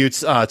 Congratulations to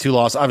Utes, 2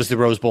 losses. Obviously,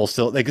 the Rose Bowl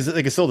still they can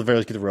still at the very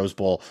least get the Rose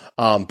Bowl.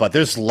 But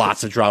there's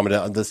lots of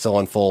drama that still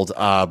unfold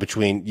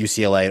between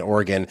UCLA and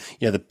Oregon.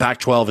 The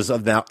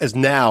Pac-12 is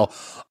now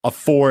a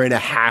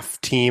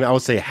 4.5 team. I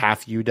would say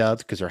half UW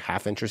because they're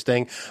half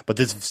interesting, but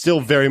there's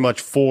still very much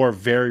 4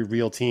 very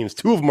real teams.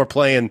 2 of them are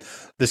playing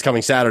this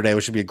coming Saturday,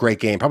 which should be a great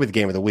game, probably the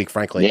game of the week,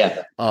 frankly.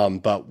 Yeah.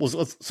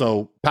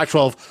 So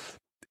Pac-12.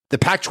 The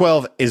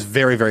Pac-12 is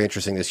very, very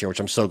interesting this year, which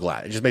I'm so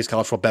glad. It just makes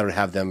college football better to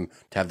have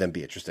them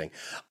be interesting.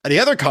 The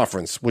other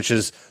conference, which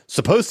is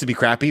supposed to be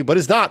crappy, but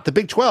is not, the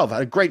Big 12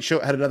 had a great show,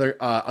 had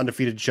another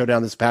undefeated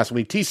showdown this past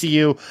week.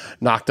 TCU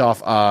knocked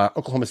off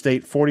Oklahoma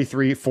State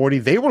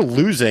 43-40. They were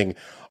losing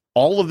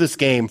all of this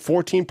game,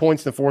 14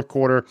 points in the fourth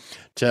quarter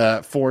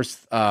to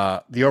force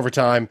the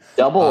overtime.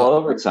 Double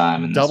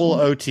overtime. Double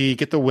OT,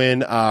 get the win.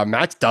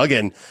 Max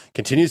Duggan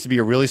continues to be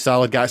a really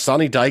solid guy.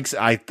 Sonny Dykes,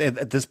 at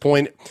this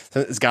point,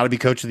 has got to be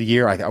coach of the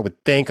year, I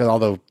would think,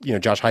 although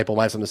Josh Heupel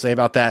might have something to say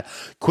about that.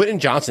 Quentin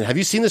Johnson, have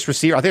you seen this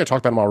receiver? I think I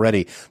talked about him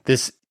already.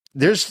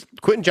 There's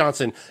Quentin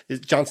Johnston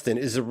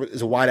is a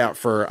wideout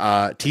for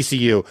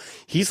TCU.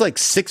 He's like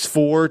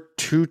 6'4",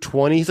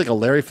 220. He's like a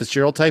Larry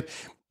Fitzgerald type.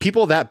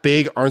 People that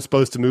big aren't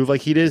supposed to move like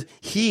he is.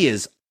 He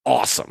is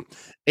awesome.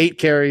 8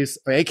 catches,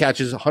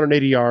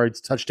 180 yards,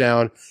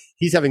 touchdown.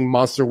 He's having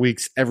monster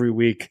weeks every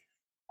week.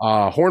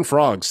 Horned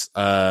Frogs,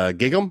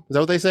 gig 'em? Is that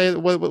what they say?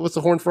 What's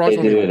the Horned Frogs?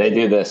 They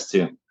do this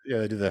too. Yeah,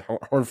 they do the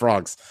Horned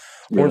Frogs.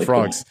 Really Horned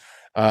Frogs.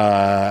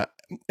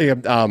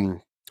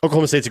 Cool.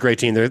 Oklahoma State's a great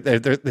team.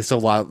 There's still a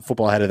lot of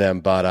football ahead of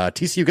them, but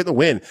TCU getting the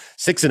win,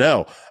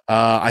 6-0.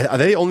 Are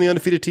they the only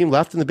undefeated team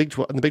left in the Big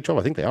 12?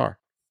 I think they are.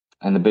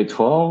 And the Big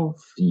 12,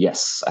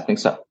 yes, I think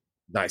so.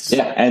 Nice.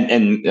 Yeah,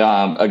 and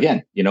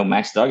again,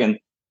 Max Duggan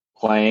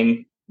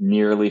playing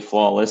nearly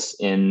flawless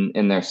in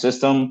their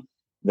system.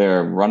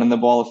 They're running the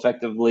ball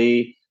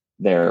effectively.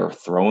 They're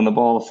throwing the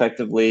ball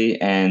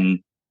effectively, and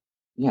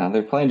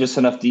they're playing just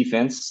enough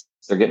defense.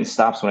 They're getting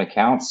stops when it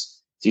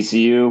counts.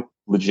 TCU,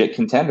 legit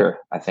contender,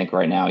 I think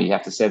right now. You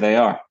have to say they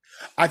are.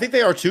 I think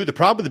they are too. The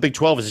problem with the Big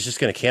 12 is it's just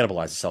going to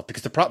cannibalize itself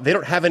because they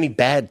don't have any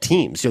bad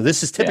teams.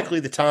 This is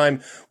typically the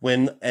time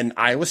when, and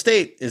Iowa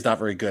State is not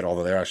very good,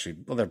 although they're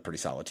a pretty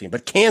solid team.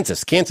 But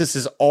Kansas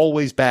is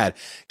always bad.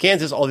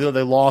 Kansas, although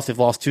they've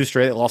lost 2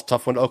 straight. They lost a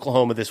tough one to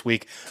Oklahoma this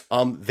week.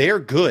 They're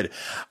good.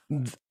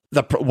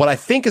 What I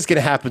think is going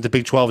to happen with the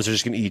Big 12 is they're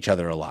just going to eat each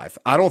other alive.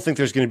 I don't think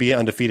there's going to be an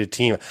undefeated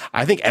team.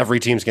 I think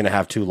every team's going to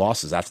have 2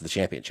 losses after the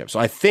championship. So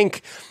I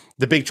think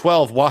the Big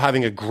 12, while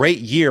having a great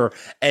year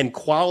and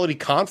quality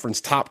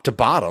conference top to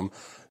bottom,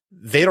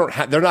 they don't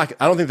have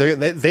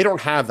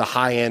the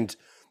high end.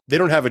 They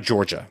don't have a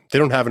Georgia. They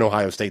don't have an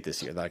Ohio State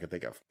this year that I can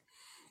think of.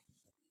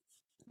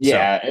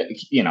 Yeah.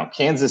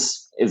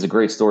 Kansas is a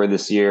great story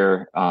this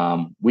year.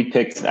 I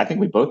think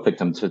we both picked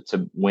them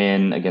to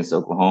win against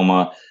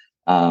Oklahoma.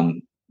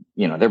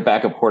 Their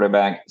backup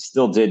quarterback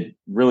still did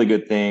really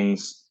good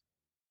things.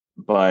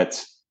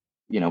 but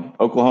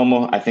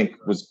Oklahoma, I think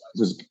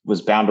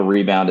was bound to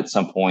rebound at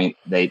some point.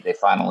 They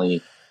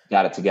finally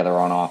got it together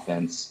on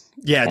offense.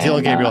 Yeah,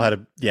 Dylan Gabriel had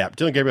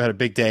a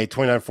big day,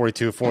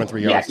 29-42,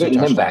 403 yards. Yeah,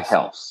 getting him back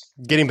helps.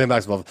 Getting him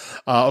back helps.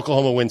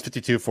 Oklahoma wins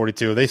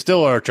 52-42. They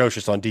still are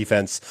atrocious on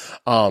defense.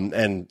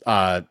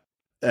 They're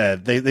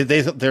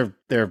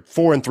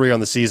 4-3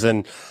 on the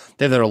season.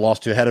 They have their loss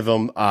to ahead of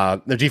them.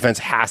 Their defense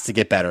has to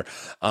get better.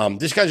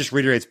 This guy just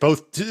reiterates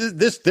both.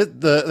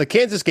 The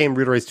Kansas game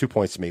reiterates 2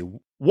 points to me.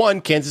 One,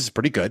 Kansas is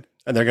pretty good,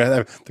 and they're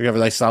gonna have a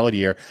nice solid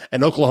year.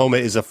 And Oklahoma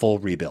is a full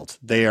rebuild.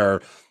 They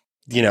are,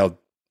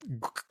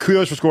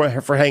 kudos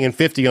for hanging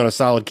 50 on a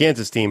solid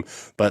Kansas team,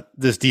 but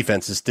this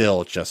defense is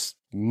still just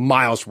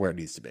miles from where it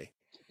needs to be.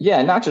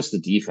 Yeah, not just the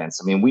defense.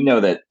 I mean, we know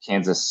that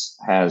Kansas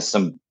has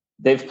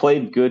they've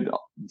played good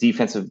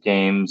defensive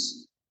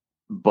games,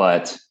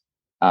 but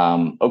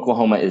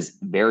Oklahoma is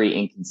very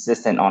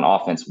inconsistent on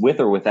offense with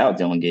or without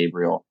Dylan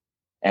Gabriel,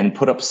 and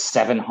put up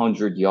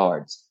 700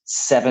 yards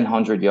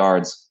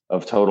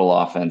of total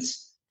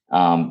offense.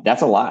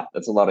 That's a lot.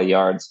 That's a lot of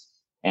yards.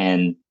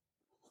 And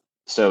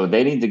so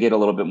they need to get a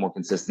little bit more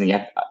consistency.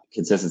 I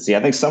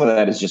think some of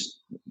that is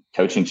just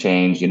coaching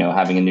change,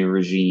 having a new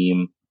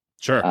regime.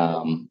 Sure.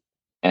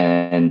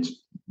 And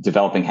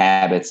developing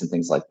habits and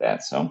things like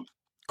that. So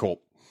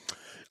cool.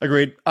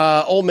 Agreed.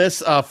 Ole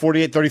Miss,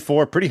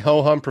 48-34, pretty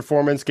ho-hum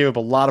performance. Gave up a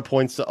lot of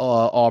points to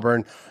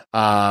Auburn.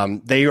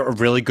 They are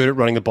really good at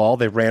running the ball.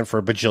 They ran for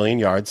a bajillion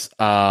yards.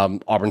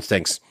 Auburn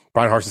stinks.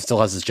 Brian Harsin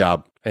still has his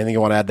job. Anything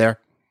you want to add there?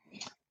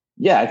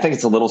 Yeah, I think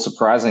it's a little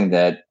surprising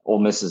that Ole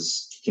Miss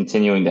is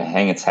continuing to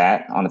hang its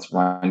hat on its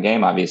run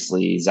game.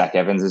 Obviously, Zach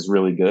Evans is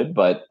really good,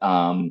 but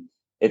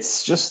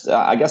it's just,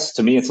 I guess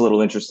to me, it's a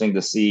little interesting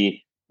to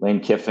see Lane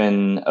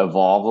Kiffin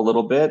evolve a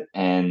little bit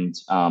and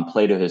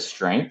play to his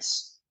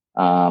strengths.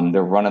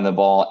 They're running the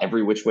ball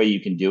every which way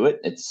you can do it.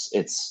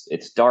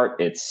 It's dart,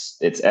 it's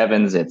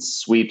Evans, it's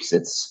sweeps.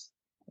 It's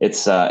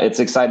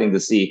exciting to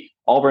see.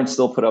 Auburn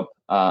still put up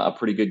a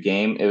pretty good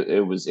game.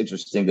 It was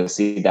interesting to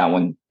see that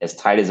one as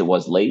tight as it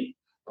was late.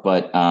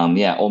 But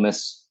Ole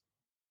Miss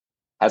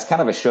has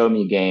kind of a show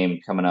me game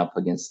coming up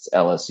against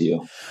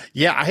LSU.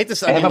 Yeah, I hate to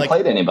say they haven't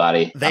played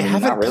anybody. They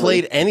haven't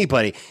played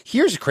anybody.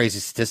 Here's a crazy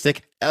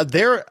statistic.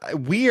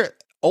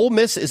 Ole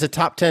Miss is a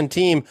top 10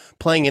 team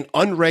playing an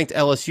unranked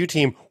LSU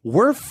team.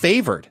 We're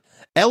favored.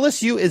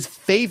 LSU is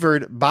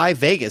favored by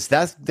Vegas.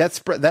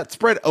 That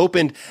spread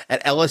opened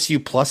at LSU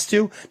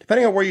 +2.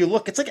 Depending on where you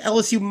look, it's like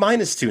LSU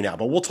 -2 now.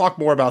 But we'll talk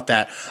more about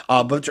that.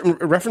 But in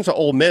reference to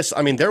Ole Miss,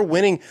 I mean, they're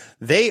winning.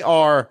 They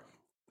are.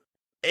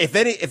 If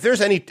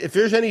there's any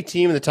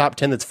team in the top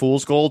 10 that's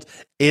fool's gold,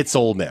 it's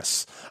Ole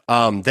Miss.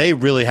 They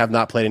really have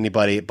not played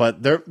anybody, but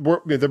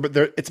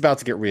it's about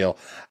to get real.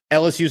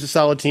 LSU's a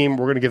solid team.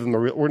 We're going to give them I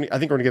think we're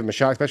going to give them a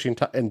shot, especially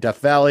in Death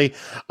Valley.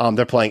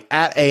 They're playing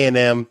at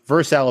A&M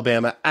versus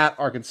Alabama, at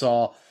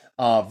Arkansas,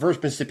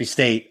 versus Mississippi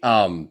State.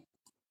 What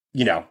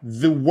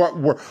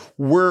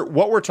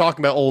we're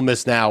talking about Ole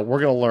Miss now, we're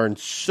going to learn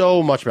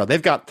so much about.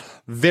 They've got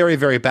very,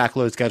 very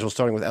backloaded schedule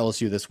starting with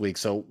LSU this week,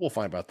 so we'll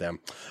find about them.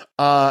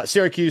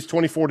 Syracuse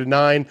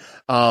 24-9.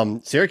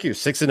 Syracuse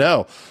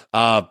 6-0.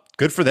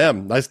 Good for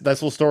them. Nice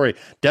little story.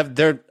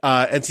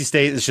 NC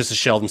State is just a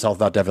shell of himself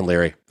without Devin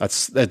Leary.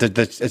 It's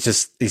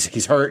just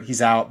he's hurt.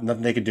 He's out.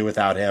 Nothing they can do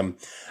without him.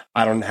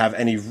 I don't have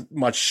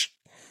much.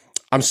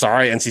 I'm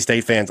sorry, NC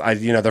State fans. They're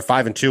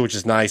 5-2, which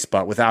is nice,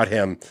 but without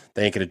him,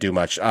 they ain't going to do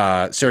much.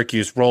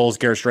 Syracuse rolls.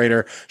 Garrett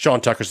Schrader,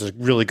 Sean Tucker's a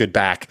really good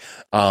back.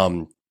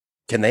 Can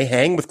they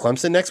hang with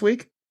Clemson next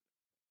week?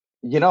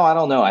 I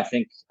don't know. I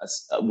think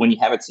when you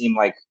have a team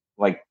like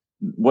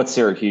what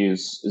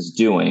Syracuse is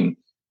doing,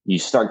 you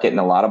start getting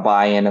a lot of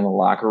buy-in in the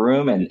locker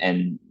room,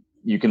 and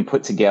you can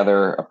put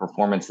together a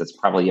performance that's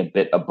probably a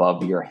bit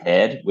above your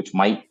head, which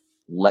might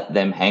let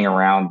them hang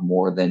around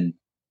more than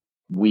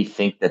we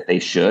think that they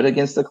should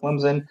against the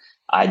Clemson.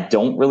 I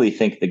don't really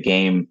think the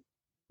game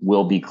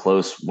will be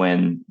close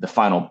when the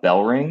final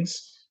bell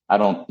rings. I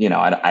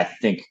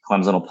think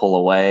Clemson will pull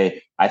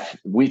away.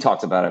 We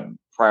talked about it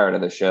prior to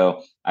the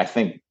show. I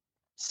think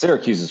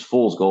Syracuse is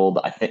fool's gold.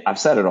 I think I've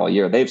said it all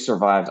year. They've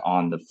survived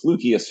on the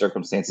flukiest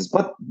circumstances,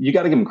 but you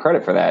got to give them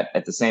credit for that.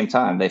 At the same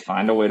time, they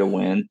find a way to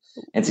win.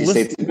 NC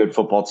State's a good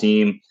football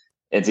team.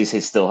 NC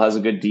State still has a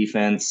good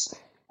defense.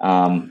 They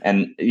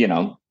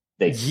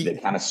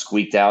kind of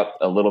squeaked out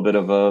a little bit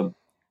of a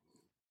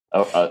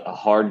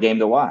hard game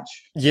to watch.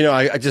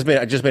 I just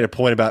made a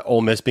point about Ole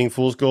Miss being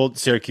fool's gold.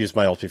 Syracuse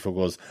might also be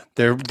fool's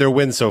gold. Their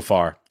wins so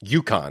far: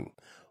 UConn,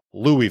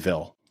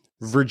 Louisville,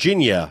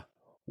 Virginia,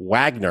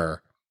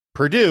 Wagner,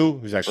 Purdue,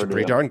 who's actually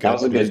pretty darn good. That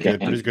was a good game.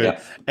 Purdue's good,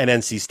 and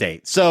NC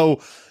State.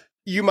 So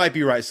you might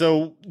be right.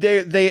 So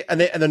they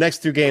the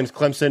next 2 games: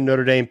 Clemson,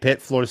 Notre Dame,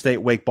 Pitt, Florida State,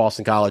 Wake,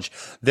 Boston College.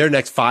 Their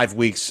next 5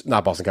 weeks,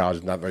 not Boston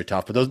College, not very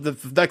tough, but the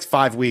next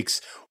 5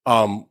 weeks.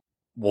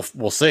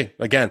 We'll see.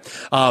 Again,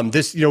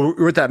 this,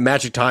 we're at that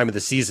magic time of the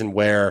season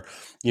where,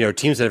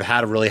 teams that have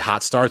had really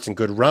hot starts and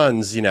good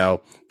runs,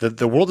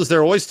 the world is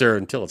their oyster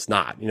until it's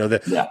not.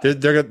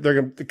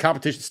 The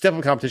competition, step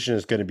of competition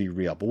is going to be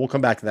real. But we'll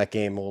come back to that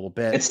game a little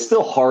bit. It's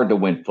still hard to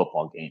win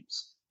football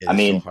games.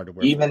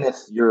 Even if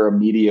you're a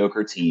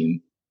mediocre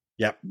team,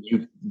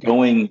 you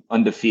going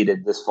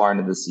undefeated this far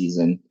into the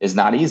season is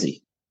not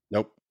easy.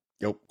 Nope.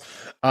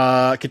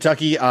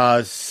 Kentucky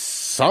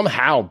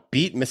somehow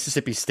beat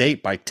Mississippi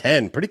State by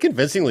 10, pretty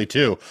convincingly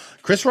too.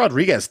 Chris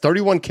Rodriguez,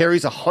 31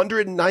 carries,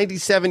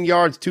 197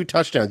 yards, 2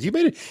 touchdowns. You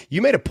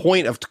made a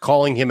point of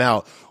calling him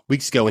out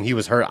weeks ago when he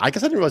was hurt. I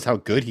guess I didn't realize how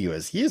good he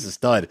was. He is a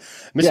stud.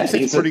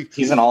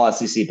 He's an all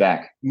SEC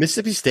back.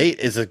 Mississippi State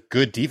is a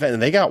good defense,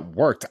 and they got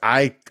worked.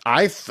 I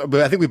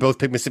think we both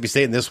picked Mississippi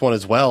State in this one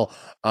as well.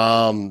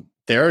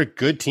 They're a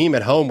good team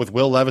at home with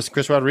Will Levis and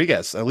Chris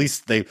Rodriguez. At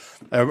least they,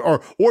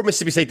 or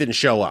Mississippi State didn't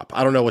show up.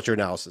 I don't know what your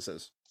analysis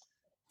is.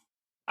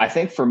 I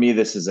think for me,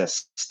 this is a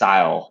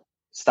style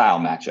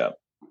matchup.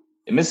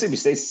 And Mississippi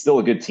State's still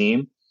a good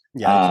team.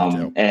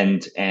 Yeah,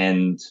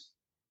 and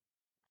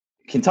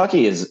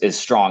Kentucky is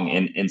strong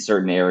in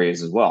certain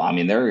areas as well. I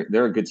mean,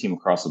 they're a good team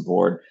across the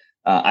board.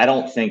 I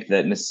don't think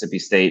that Mississippi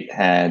State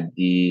had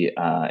the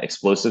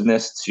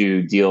explosiveness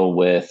to deal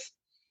with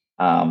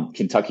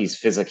Kentucky's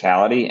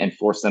physicality and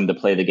force them to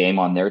play the game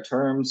on their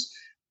terms.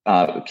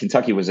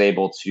 Kentucky was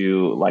able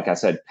to, like I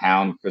said,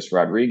 pound Chris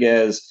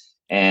Rodriguez.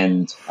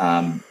 And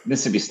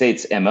Mississippi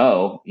State's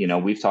MO,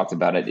 we've talked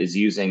about it, is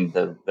using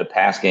the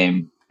pass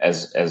game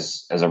as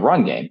a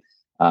run game,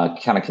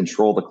 kind of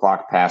control the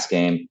clock pass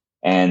game.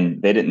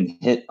 And they didn't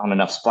hit on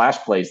enough splash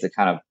plays to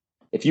kind of,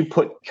 if you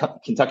put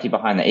Kentucky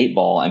behind the 8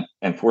 ball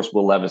and force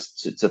Will Levis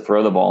to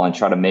throw the ball and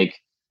try to make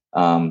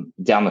down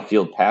the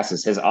field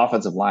passes, his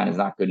offensive line is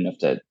not good enough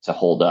to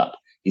hold up.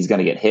 He's going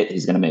to get hit.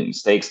 He's going to make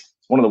mistakes.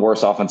 It's one of the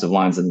worst offensive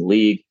lines in the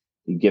league.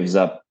 They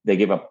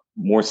give up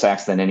more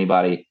sacks than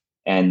anybody.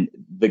 And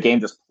the game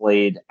just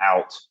played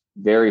out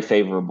very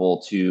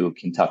favorable to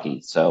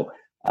Kentucky. So,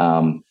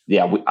 I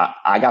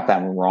got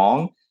that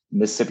wrong.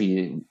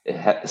 Mississippi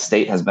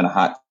State has been a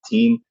hot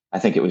team. I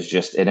think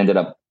it ended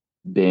up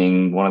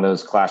being one of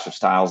those clash of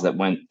styles that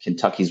went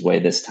Kentucky's way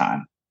this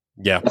time.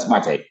 Yeah. That's my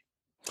take.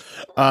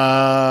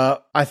 I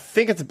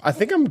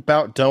think I'm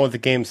about done with the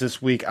games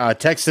this week.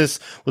 Texas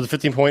was a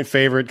 15-point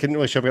favorite. Couldn't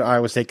really show up.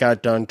 Iowa State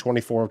got done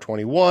 24 of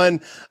 21.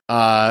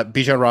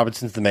 Bijan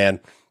Robinson's the man.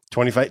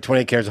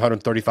 28 carries,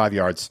 135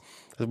 yards.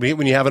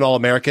 When you have an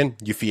All-American,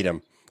 you feed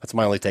him. That's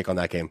my only take on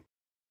that game.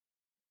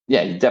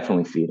 Yeah, you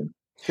definitely feed him.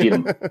 Feed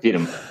him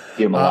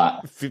a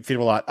lot. Feed him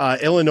a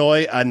lot.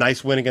 Illinois, a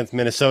nice win against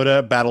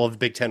Minnesota. Battle of the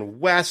Big Ten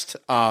West.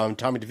 Tommy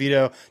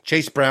DeVito,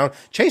 Chase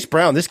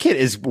Brown. This kid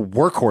is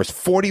workhorse.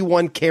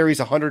 41 carries,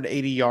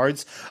 180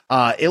 yards.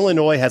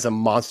 Illinois has a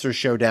monster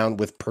showdown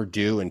with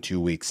Purdue in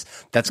 2 weeks.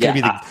 That's gonna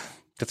be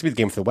the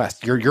game for the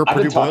West. You're I've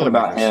Purdue been talking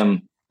about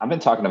him. I've been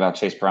talking about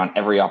Chase Brown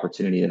every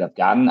opportunity that I've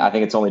gotten. I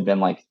think it's only been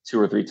like 2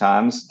 or 3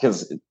 times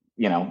because,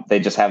 they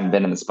just haven't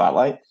been in the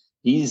spotlight.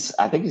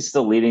 I think he's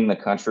still leading the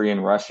country in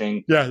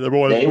rushing. Yeah, they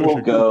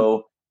will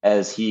go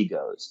as he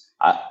goes.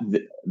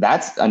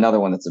 That's another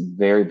one that's a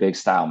very big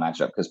style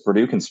matchup because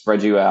Purdue can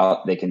spread you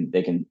out. They can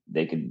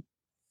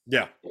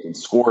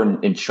score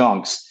in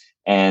chunks.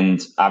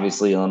 And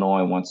obviously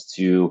Illinois wants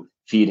to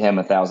feed him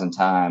 1,000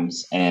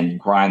 times and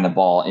grind the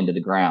ball into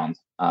the ground.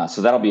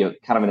 So that'll be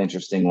kind of an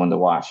interesting one to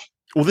watch.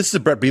 Well, this is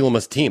Brett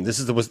Bielema's team. This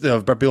is Brett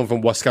Bielema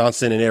from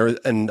Wisconsin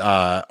and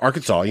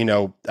Arkansas.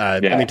 I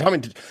mean,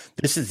 Tommy,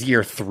 this is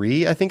year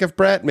 3, I think, of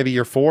Brett, maybe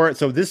year 4.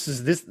 So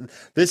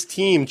this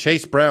team,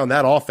 Chase Brown,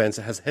 that offense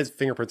has his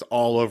fingerprints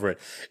all over it.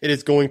 It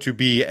is going to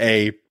be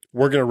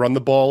we're going to run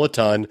the ball a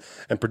ton,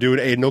 and Purdue and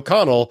Aiden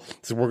O'Connell,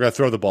 so we're going to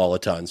throw the ball a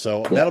ton.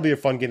 So that'll be a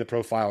fun game to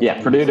profile.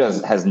 Yeah, Purdue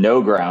has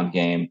no ground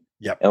game.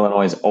 Yep.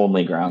 Illinois'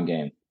 only ground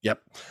game.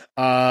 Yep.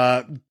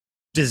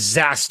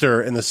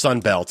 Disaster in the Sun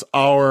Belt.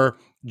 Our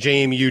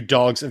JMU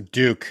Dogs of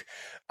Duke,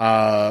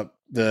 the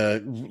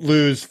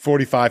lose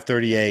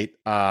 45-38.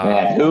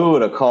 Man, who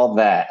would have called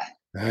that?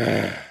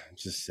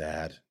 Just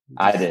sad.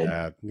 I did.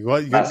 Sad.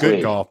 Well,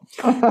 good call.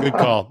 Good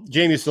call.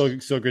 JMU's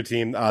still a good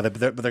team, but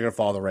they're going to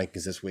follow the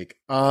rankings this week.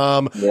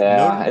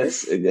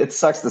 It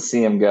sucks to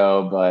see him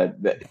go,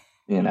 but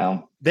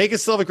they can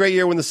still have a great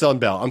year when the Sun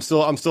Belt. I'm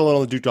still on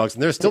the Duke Dogs,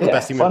 and they're still the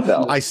best team.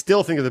 I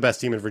still think they're the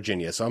best team in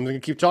Virginia, so I'm going to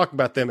keep talking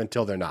about them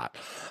until they're not.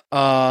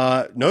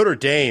 Notre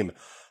Dame.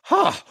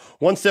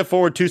 1 step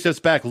forward, 2 steps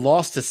back,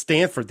 lost to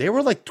Stanford. They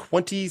were like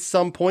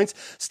 20-some points.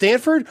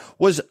 Stanford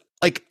was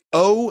like,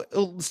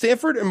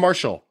 Stanford and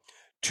Marshall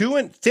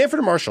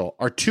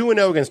are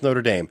 2-0 against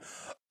Notre Dame.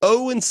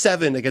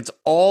 0-7 against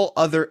all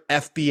other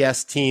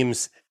FBS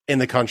teams in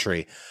the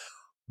country.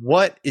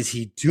 What is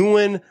he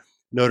doing?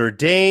 Notre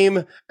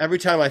Dame, every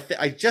time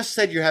I just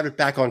said you have it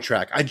back on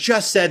track. I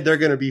just said they're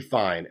going to be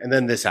fine. And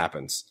then this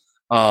happens.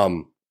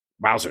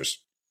 Wowzers.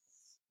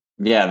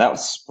 Yeah, that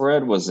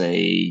spread was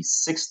a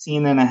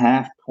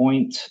 16.5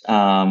 point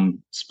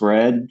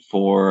spread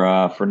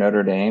for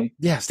Notre Dame.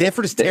 Yeah,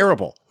 Stanford is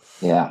terrible.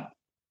 Yeah.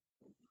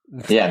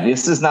 Yeah,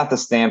 this is not the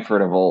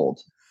Stanford of old.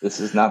 This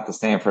is not the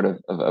Stanford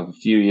of a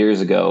few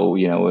years ago.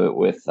 You know,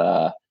 with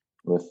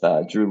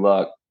Drew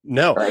Luck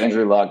No, or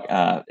Andrew Luck.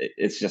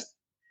 It's just,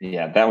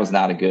 yeah, that was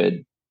not a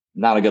good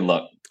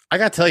look. I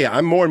got to tell you,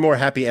 I'm more and more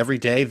happy every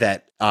day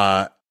that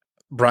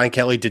Brian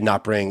Kelly did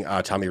not bring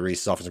Tommy Rees,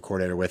 his offensive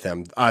coordinator, with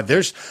him.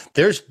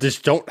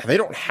 They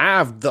don't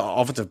have the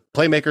offensive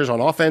playmakers on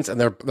offense, and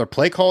their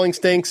play calling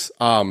stinks.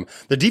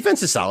 The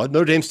defense is solid.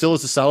 Notre Dame still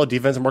is a solid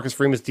defense, and Marcus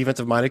Freeman's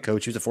defensive minded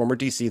coach. He's a former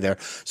DC there,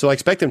 so I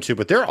expect them to.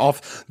 But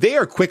they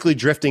are quickly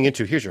drifting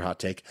into. Here's your hot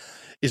take: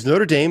 is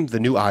Notre Dame the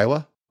new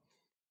Iowa?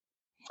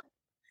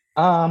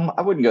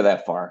 I wouldn't go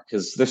that far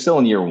because they're still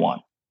in year one.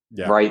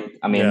 Yeah. Right.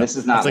 I mean, this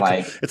is not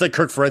it's like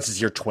Kirk Ferentz's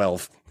year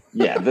 12.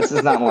 Yeah, this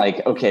is not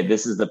like, okay,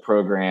 this is the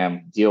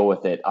program, deal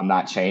with it, I'm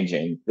not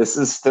changing.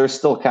 They're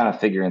still kind of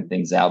figuring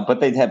things out, but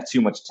they'd have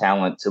too much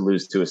talent to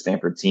lose to a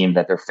Stanford team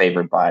that they're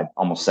favored by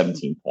almost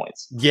 17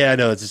 points. Yeah,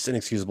 no, it's just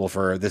inexcusable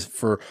for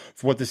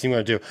what this team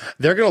going to do.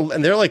 They're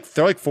like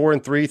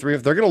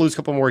 4-3. They're going to lose a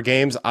couple more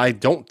games. I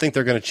don't think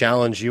they're going to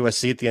challenge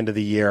USC at the end of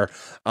the year,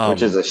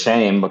 which is a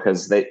shame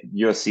because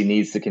USC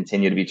needs to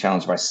continue to be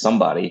challenged by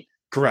somebody.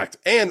 Correct,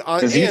 and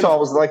because Utah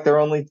was like their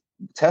only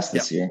test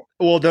this year.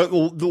 Well, what's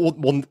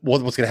going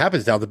to happen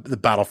is now the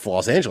battle for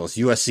Los Angeles,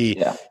 USC,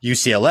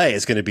 UCLA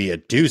is going to be a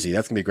doozy.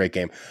 That's going to be a great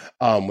game,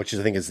 which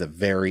I think is the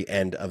very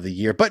end of the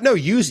year. But no,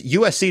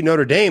 USC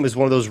Notre Dame is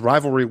one of those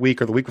rivalry week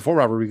or the week before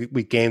rivalry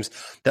week games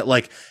that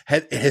like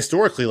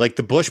historically, like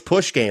the Bush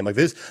push game, like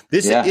this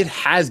it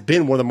has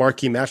been one of the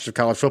marquee matches of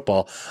college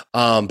football.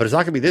 But it's not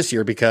going to be this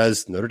year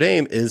because Notre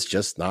Dame is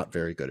just not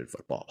very good at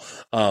football.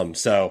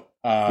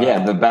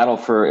 The battle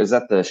for, is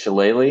that the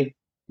Shillelagh?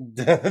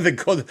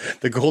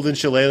 the golden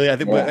shillelagh. I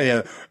think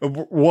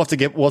we'll have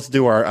to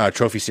do our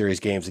trophy series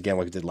games again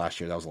like we did last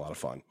year. That was a lot of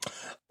fun.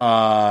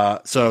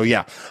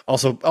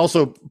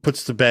 Also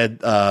puts to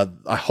bed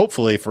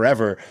hopefully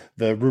forever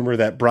the rumor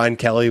that Brian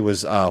Kelly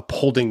was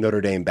holding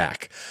Notre Dame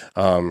back.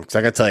 Because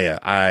I gotta tell you,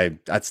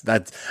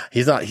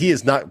 he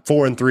is not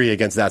 4-3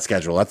 against that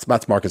schedule.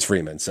 That's Marcus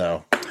Freeman.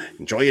 So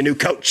enjoy your new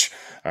coach.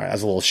 All right,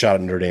 that's a little shot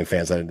at Notre Dame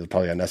fans. That is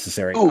probably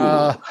unnecessary. Ooh,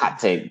 hot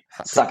take.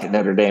 Suck it,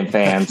 Notre Dame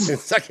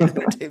fans. Suck it,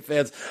 Notre Dame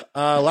fans.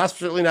 Last but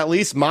certainly not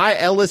least, my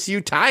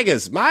LSU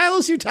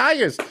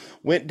Tigers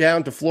went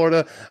down to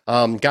Florida,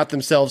 got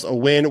themselves a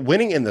win.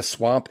 Winning in the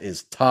swamp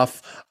is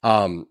tough.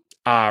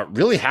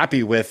 Really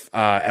happy with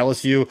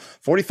LSU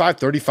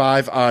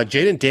 45-35.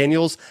 Jaden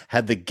Daniels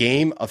had the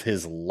game of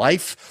his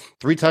life.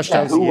 3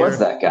 touchdowns. Who was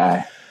that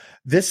guy?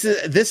 This,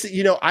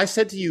 I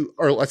said to you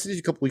a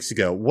couple weeks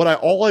ago,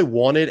 all I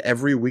wanted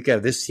every week out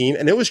of this team,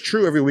 and it was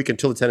true every week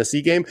until the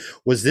Tennessee game,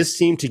 was this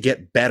team to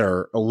get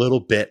better a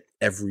little bit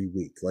every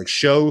week. Like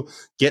show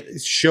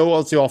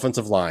us the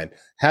offensive line,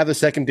 have the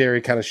secondary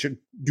kind of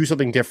do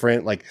something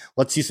different. Like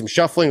let's see some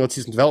shuffling, let's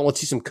see some development, let's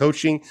see some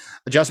coaching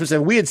adjustments.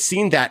 And we had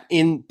seen that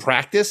in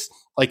practice,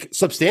 like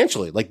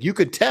substantially. Like you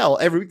could tell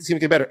every week the team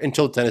would get better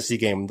until the Tennessee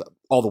game,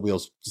 all the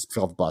wheels just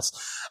fell off the bus.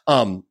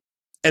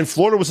 And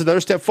Florida was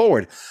another step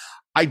forward.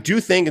 I do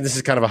think, and this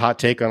is kind of a hot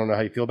take, I don't know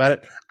how you feel about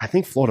it, I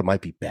think Florida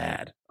might be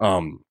bad.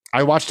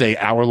 I watched an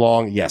hour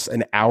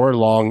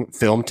long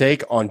film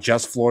take on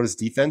just Florida's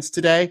defense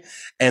today,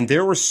 and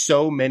there were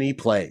so many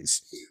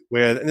plays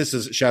where, and this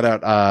is shout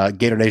out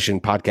Gator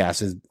Nation podcast,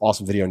 his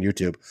awesome video on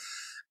YouTube,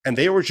 and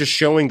they were just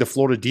showing the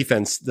Florida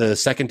defense, the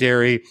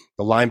secondary,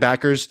 the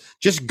linebackers,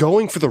 just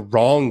going for the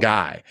wrong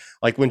guy.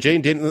 Like when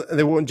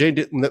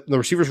the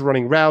receivers were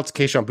running routes,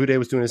 Kayshon Boutte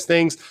was doing his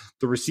things.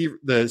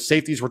 The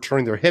safeties were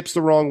turning their hips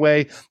the wrong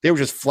way. They were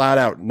just flat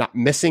out not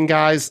missing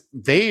guys.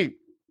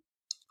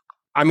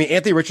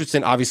 Anthony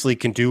Richardson obviously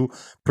can do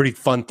pretty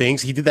fun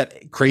things. He did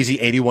that crazy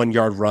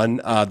 81-yard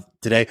run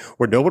today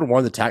where no one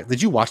wanted to tackle.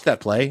 Did you watch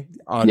that play?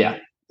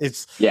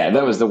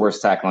 That was the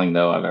worst tackling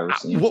though I've ever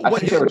seen. I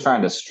think they were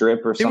trying to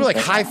strip or something. They were like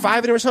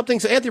high-fiving or something.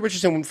 So Anthony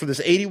Richardson went for this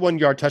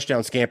 81-yard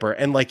touchdown scamper,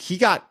 and like he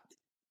got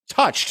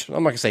touched.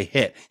 I'm not gonna say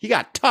hit. He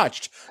got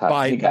touched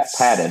by. He got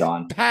padded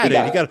on.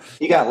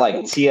 He got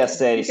like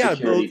TSA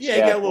security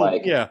check. A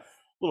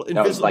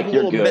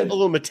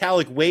little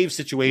metallic wave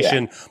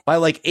situation by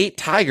like 8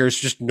 Tigers.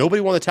 Just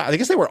nobody wanted to tackle. I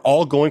guess they were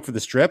all going for the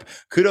strip.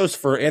 Kudos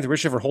for Anthony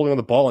Richardson for holding on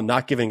the ball and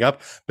not giving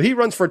up. But he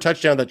runs for a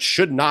touchdown that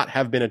should not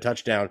have been a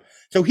touchdown.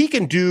 So he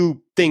can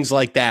do things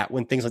like that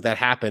when things like that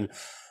happen.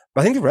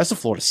 But I think the rest of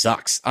Florida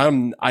sucks.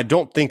 I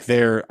don't think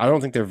they're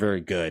very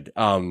good.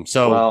 I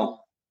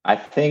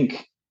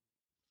think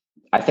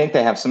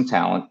they have some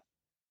talent.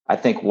 I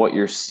think what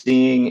you're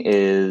seeing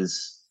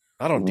is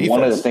one of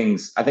the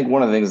things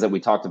that we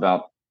talked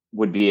about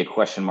would be a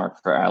question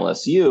mark for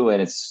LSU,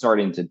 and it's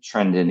starting to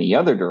trend in the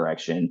other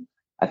direction.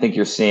 I think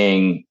you're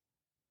seeing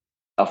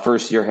a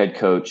first-year head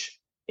coach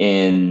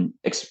and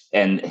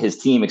his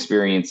team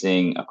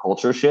experiencing a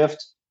culture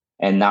shift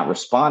and not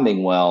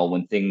responding well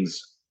when things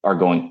are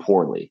going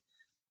poorly.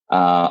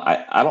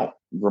 I don't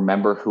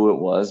remember who it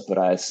was, but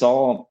I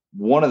saw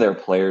one of their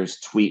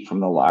players tweet from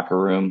the locker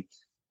room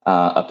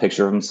a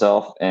picture of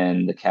himself,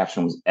 and the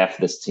caption was "F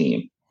this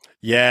team."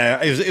 Yeah,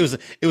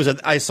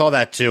 I saw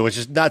that too, which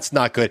is that's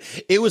not good.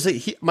 It was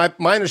my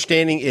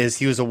understanding is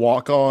he was a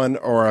walk on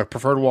or a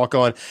preferred walk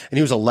on, and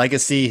he was a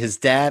legacy. His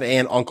dad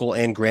and uncle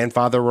and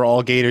grandfather were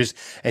all Gators,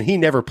 and he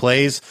never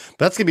plays.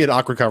 But that's gonna be an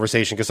awkward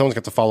conversation because someone's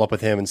got to follow up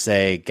with him and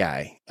say,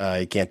 "Guy,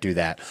 you can't do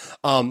that."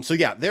 So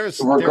yeah,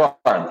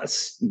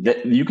 regardless,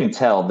 you can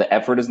tell the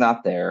effort is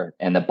not there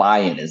and the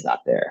buy-in is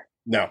not there.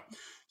 No,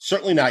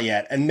 certainly not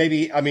yet. And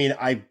maybe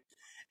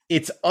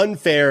it's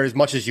unfair as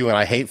much as you and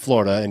I hate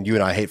Florida, and you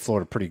and I hate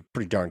Florida pretty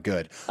darn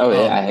good. Oh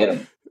yeah, I hate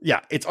him. Yeah,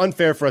 it's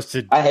unfair for us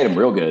to. I hate him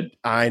real good.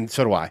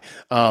 So do I.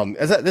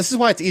 This is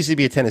why it's easy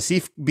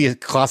to be a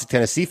classic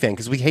Tennessee fan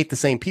because we hate the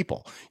same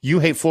people. You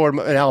hate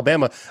Florida and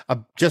Alabama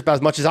just about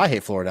as much as I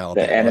hate Florida and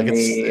Alabama.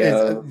 The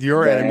enemy,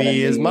 your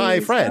enemy is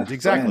my friend.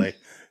 Exactly,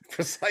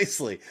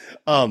 precisely.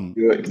 Do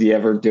you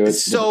ever do it?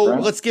 So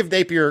let's give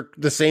Napier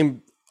the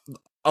same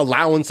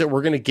allowance that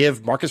we're going to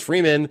give Marcus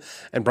Freeman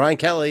and Brian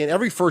Kelly and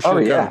every first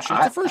year coach.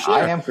 It's the first year.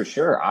 I am for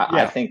sure.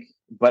 I think,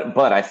 but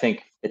I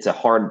think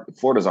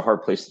Florida's a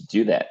hard place to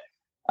do that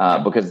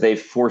because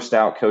they've forced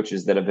out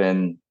coaches that have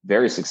been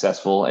very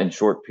successful in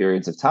short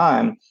periods of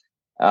time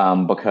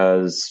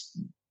because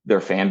their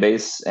fan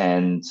base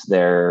and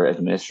their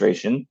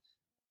administration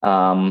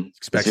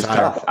it's just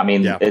tough. I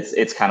mean,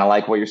 it's kind of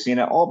like what you're seeing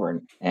at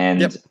Auburn,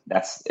 and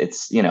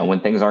it's when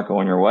things aren't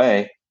going your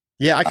way.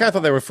 Yeah, I kind of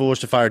thought they were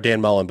foolish to fire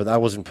Dan Mullen, but I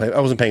wasn't paying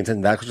attention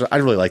to that because I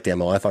really like Dan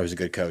Mullen. I thought he was a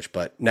good coach,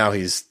 but now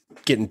he's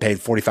getting paid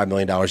 $45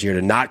 million a year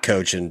to not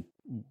coach and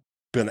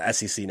be on the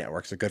SEC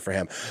network. So good for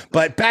him.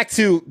 But back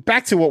to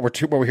what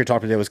we're here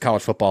talking today was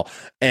college football,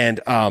 and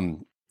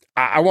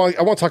I want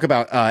to talk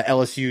about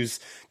LSU's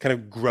kind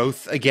of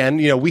growth again.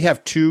 We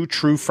have two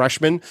true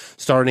freshmen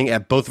starting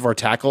at both of our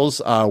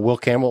tackles, Will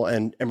Campbell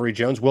and Emory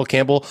Jones. Will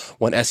Campbell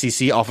won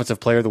SEC Offensive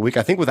Player of the Week.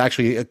 I think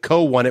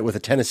co-won it with a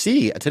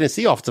Tennessee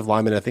offensive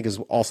lineman. I think has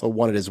also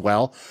won it as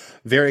well.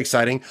 Very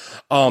exciting.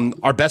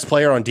 Our best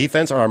player on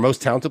defense, or our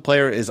most talented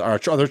player, is our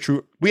other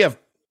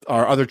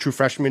true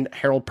freshman,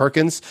 Harold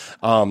Perkins.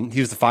 He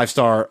was the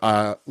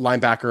 5-star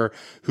linebacker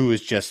who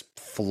is just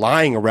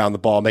flying around the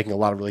ball, making a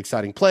lot of really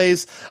exciting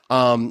plays.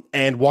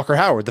 And Walker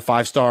Howard, the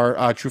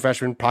 5-star true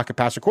freshman pocket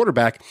passer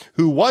quarterback,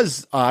 who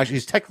was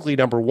he's technically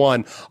number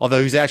 1,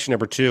 although he's actually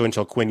number 2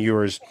 until Quinn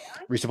Ewers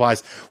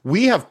resupplies.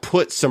 We have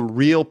put some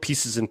real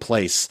pieces in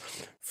place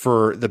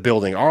for the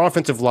building. Our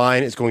offensive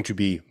line is going to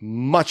be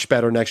much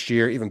better next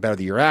year, even better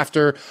the year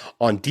after.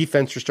 On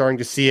defense, you're starting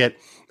to see it.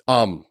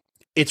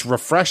 It's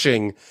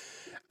refreshing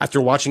after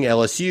watching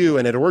LSU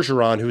and Ed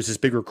Orgeron, who's this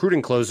big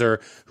recruiting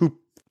closer, who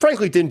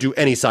frankly didn't do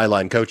any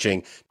sideline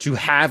coaching, to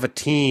have a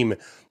team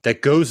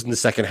that goes in the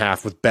second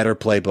half with better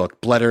playbook,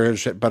 better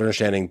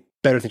understanding,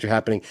 better things are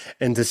happening,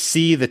 and to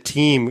see the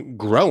team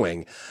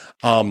growing,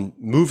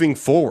 moving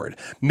forward.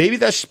 Maybe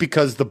that's just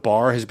because the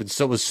bar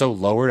was so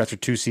lowered after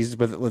 2 seasons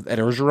with Ed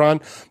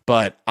Orgeron.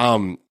 But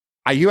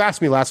you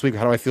asked me last week,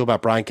 how do I feel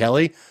about Brian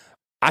Kelly?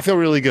 I feel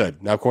really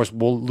good. Now, of course,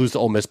 we'll lose to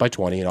Ole Miss by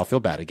 20, and I'll feel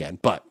bad again.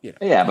 But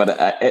yeah, but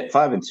at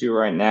 5-2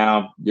 right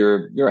now,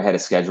 you're ahead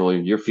of schedule.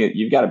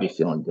 You've got to be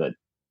feeling good.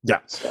 Yeah,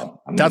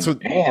 so that's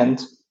what. And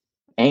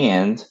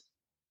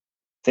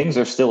things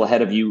are still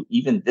ahead of you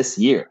even this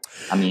year.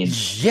 I mean,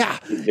 yeah,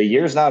 the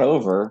year's not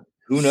over.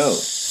 Who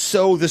knows?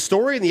 So the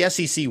story in the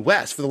SEC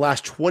West for the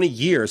last 20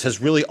 years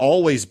has really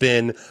always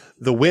been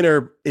the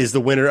winner is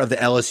the winner of the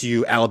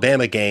LSU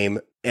Alabama game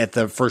at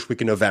the first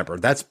week in November.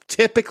 That's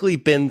typically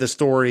been the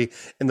story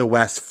in the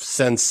West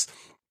since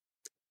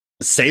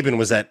Saban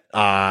was at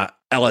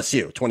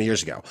LSU 20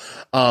 years ago.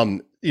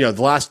 The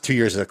last 2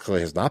 years that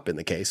clearly has not been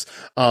the case.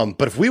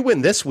 But if we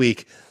win this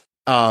week,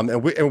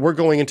 and we're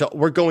going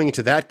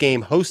into that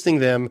game,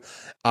 hosting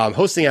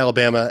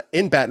Alabama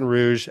in Baton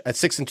Rouge at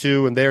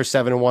 6-2, and they're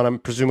 7-1. I'm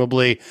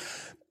presumably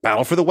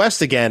battle for the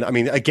West again. I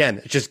mean, again,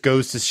 it just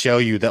goes to show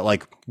you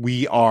that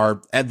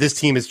this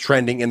team is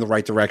trending in the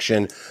right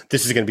direction.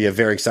 This is going to be a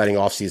very exciting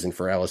offseason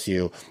for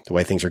LSU, the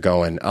way things are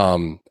going.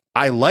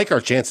 I like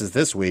our chances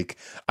this week.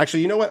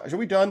 Actually, you know what? Are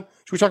we done?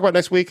 Should we talk about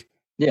next week?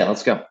 Yeah,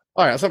 let's go.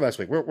 All right, let's talk about next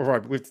week.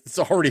 It's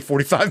already a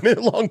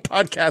 45-minute long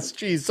podcast.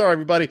 Jeez, sorry,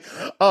 everybody.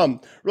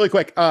 Really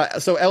quick.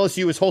 So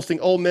LSU is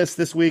hosting Ole Miss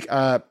this week.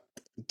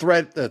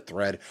 Thread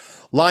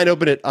line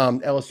open at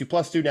LSU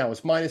 +2. Now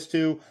it's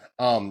 -2.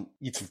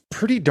 It's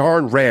pretty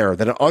darn rare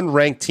that an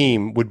unranked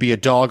team would be a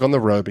dog on the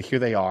road, but here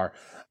they are.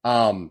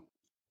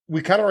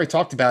 We kind of already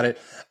talked about it.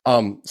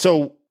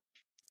 So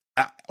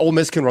Ole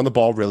Miss can run the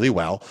ball really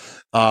well.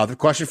 The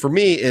question for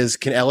me is,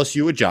 can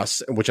LSU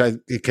adjust?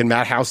 Can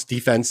Matt House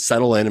defense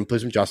settle in and play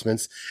some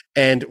adjustments?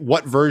 And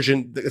what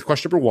version?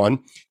 Question number 1.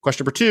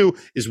 Question number 2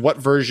 is, what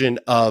version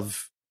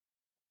of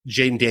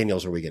Jaden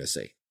Daniels are we going to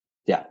see?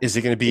 Yeah, is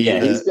it going to be? Yeah,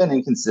 he's been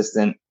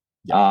inconsistent.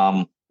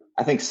 Yeah.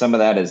 I think some of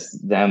that is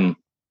them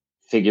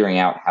figuring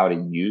out how to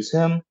use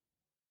him.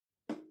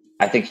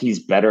 I think he's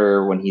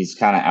better when he's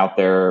kind of out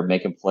there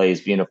making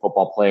plays, being a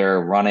football player,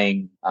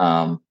 running.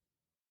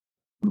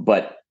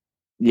 But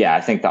yeah,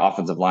 I think the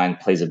offensive line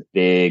plays a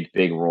big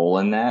role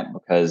in that,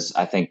 because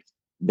I think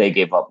they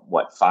gave up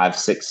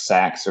 5-6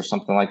 sacks or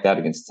something like that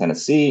against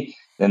Tennessee.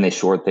 Then they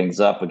shored things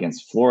up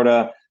against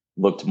Florida,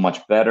 looked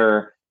much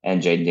better,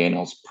 and Jaden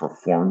Daniels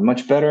performed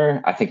much better.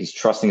 I think he's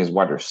trusting his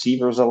wide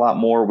receivers a lot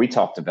more. We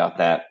talked about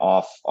that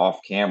off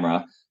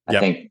camera. I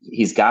think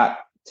he's got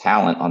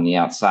talent on the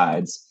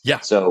outsides.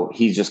 Yeah. So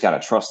he's just got to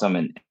trust them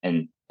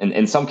and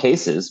in some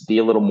cases be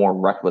a little more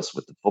reckless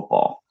with the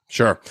football.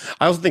 Sure.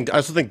 I also think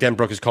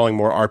Denbrook is calling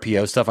more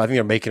RPO stuff. I think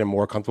they're making him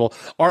more comfortable.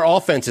 Our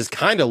offense is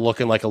kind of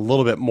looking like a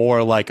little bit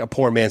more like a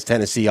poor man's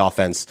Tennessee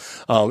offense,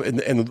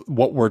 in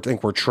what we're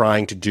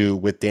trying to do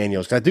with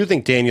Daniels. 'Cause I do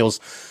think Daniels'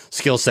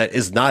 skill set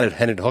is not at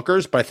Hendon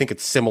Hooker's, but I think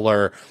it's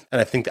similar. And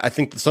I think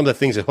some of the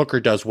things that Hooker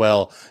does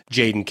well,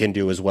 Jaden can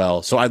do as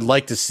well. So I'd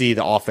like to see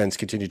the offense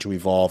continue to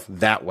evolve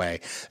that way,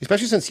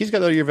 especially since he's got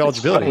another year of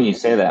eligibility. It's funny you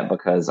say that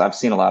because I've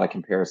seen a lot of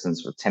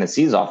comparisons for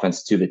Tennessee's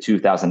offense to the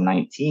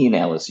 2019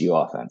 LSU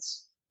offense.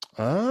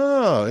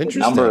 Oh,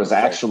 interesting. The number is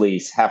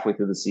actually halfway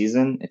through the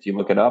season. If you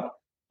look it up,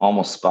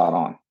 almost spot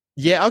on.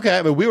 Yeah. Okay.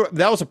 I mean,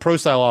 that was a pro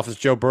style offense,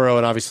 Joe Burrow,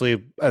 and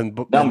obviously,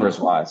 numbers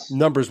wise.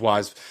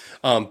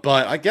 But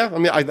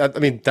I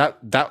mean,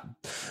 that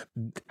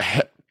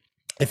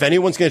if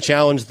anyone's going to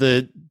challenge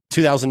the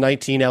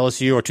 2019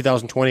 LSU or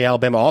 2020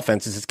 Alabama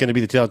offenses, it's going to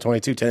be the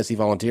 2022 Tennessee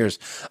Volunteers.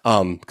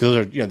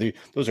 Because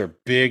those are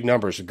big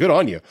numbers. Good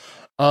on you.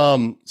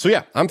 So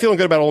yeah, I'm feeling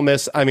good about Ole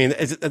Miss. I mean,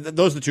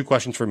 those are the two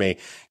questions for me.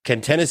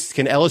 Can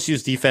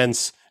LSU's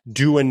defense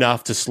do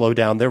enough to slow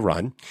down their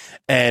run?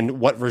 And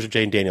what version of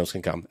Jaden Daniels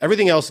can come?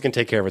 Everything else can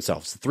take care of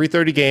itself. It's a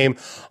 3:30 game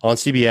on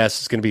CBS.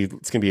 It's going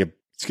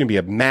to be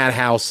a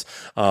madhouse.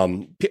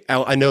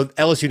 I know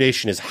LSU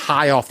Nation is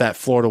high off that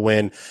Florida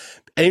win.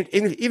 And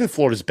even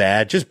Florida's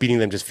bad. Just beating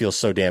them just feels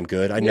so damn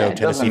good. I know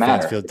Tennessee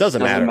fans feel it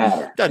doesn't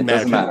matter. Doesn't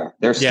matter.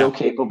 They're still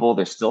capable.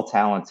 They're still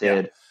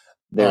talented. Yeah.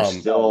 They're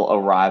still a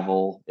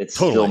rival. It's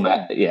still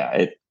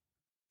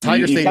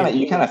Tiger Stadium.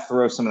 You kind of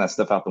throw some of that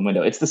stuff out the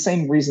window. It's the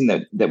same reason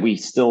that we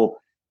still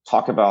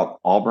talk about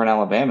Auburn,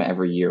 Alabama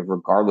every year,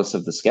 regardless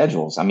of the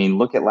schedules. I mean,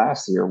 look at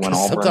last year when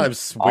Auburn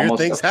sometimes weird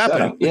things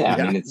happen. Yeah,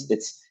 I mean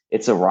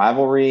it's a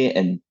rivalry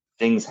and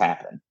things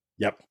happen.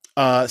 Yep.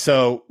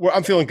 So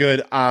I'm feeling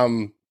good.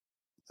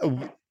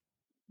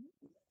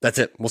 That's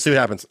it. We'll see what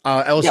happens.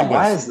 LSU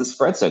why is the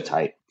spread so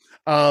tight?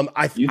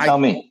 You tell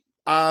me.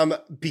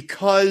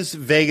 Because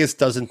Vegas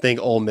doesn't think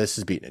Ole Miss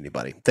is beating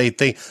anybody. They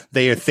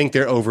think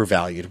they're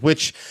overvalued,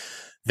 which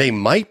they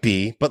might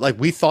be. But like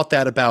we thought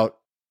that about,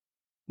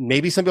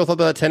 maybe some people thought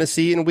that about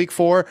Tennessee in week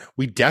 4.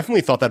 We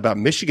definitely thought that about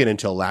Michigan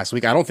until last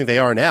week. I don't think they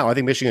are now. I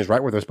think Michigan is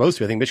right where they're supposed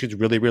to be. I think Michigan's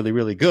really, really,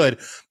 really good.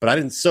 But I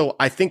didn't. So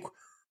I think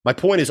my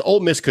point is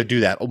Ole Miss could do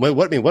that.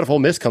 What if Ole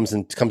Miss comes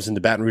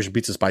into Baton Rouge and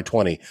beats us by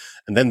 20,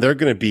 and then they're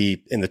going to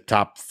be in the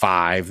top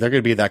 5. They're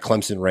going to be in that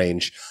Clemson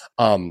range.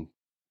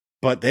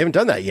 But they haven't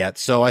done that yet.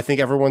 So I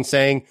think everyone's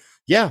saying,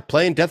 yeah,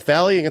 playing Death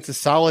Valley against a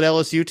solid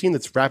LSU team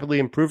that's rapidly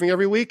improving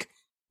every week.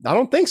 I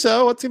don't think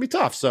so. It's going to be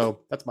tough. So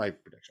that's my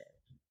prediction.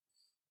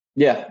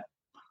 Yeah.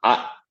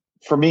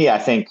 For me, I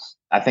think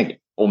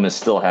Ole Miss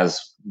still has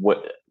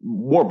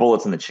more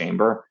bullets in the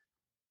chamber.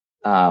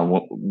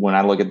 When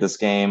I look at this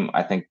game,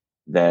 I think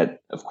that,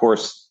 of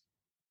course,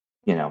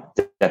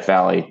 Death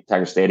Valley,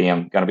 Tiger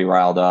Stadium, going to be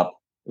riled up.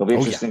 It'll be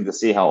interesting to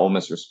see how Ole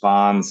Miss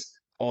responds.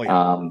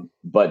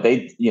 But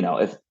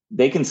if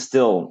they can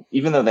still,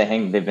 even though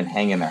they've been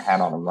hanging their hat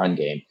on a run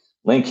game,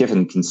 Lane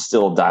Kiffin can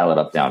still dial it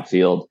up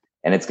downfield,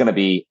 and it's going to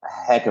be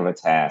a heck of a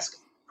task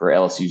for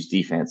LSU's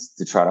defense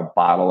to try to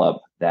bottle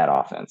up that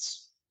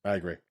offense. I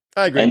agree.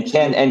 And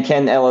can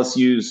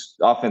LSU's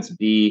offense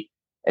be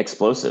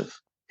explosive?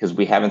 Because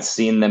we haven't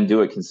seen them do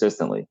it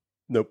consistently.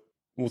 Nope.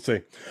 We'll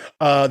see.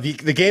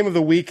 The game of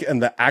the week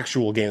and the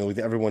actual game of the week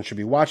that everyone should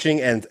be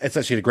watching, and it's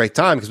actually a great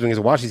time because we get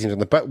to watch these teams on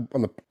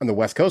the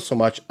West Coast so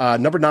much.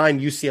 Number 9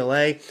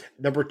 UCLA,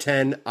 number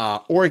 10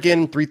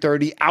 Oregon,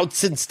 3:30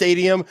 Outson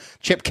Stadium.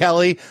 Chip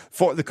Kelly,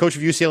 the coach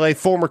of UCLA,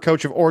 former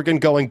coach of Oregon,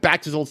 going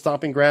back to his old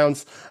stomping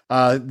grounds.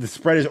 The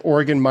spread is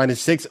Oregon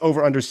 -6,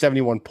 over under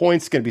 71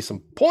 points. Going to be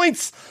some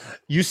points.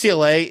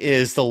 UCLA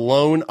is the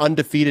lone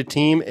undefeated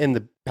team in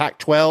the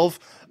Pac-12.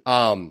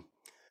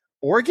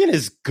 Oregon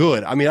is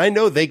good. I mean, I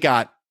know they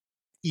got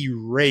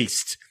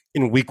erased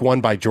in week 1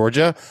 by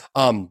Georgia.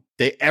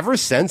 Ever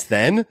since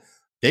then,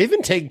 they've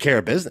been taking care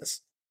of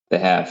business. They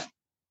have.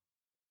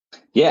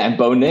 Yeah, and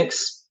Bo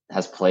Nix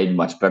has played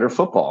much better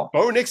football.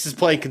 Bo Nix is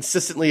playing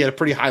consistently at a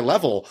pretty high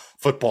level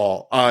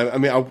football.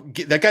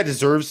 That guy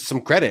deserves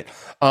some credit.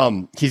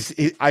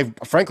 I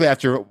frankly,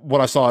 after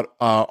what I saw at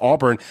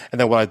Auburn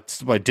and then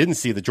what I didn't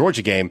see the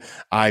Georgia game,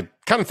 I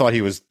kind of thought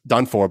he was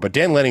done for. But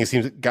Dan Lanning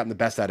seems gotten the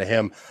best out of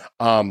him.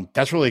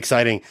 That's really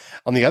exciting.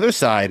 On the other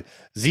side,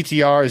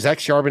 ZTR, Zach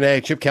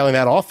Charbonnet, Chip Kelly,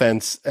 that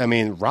offense. I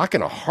mean,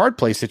 rocking a hard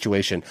play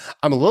situation.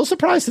 I'm a little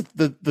surprised at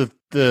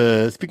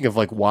the speaking of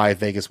like why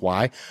Vegas,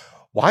 why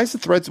is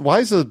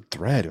the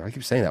thread? I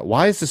keep saying that.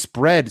 Why is the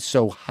spread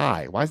so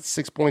high? Why is it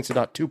 6 points and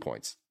not 2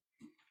 points?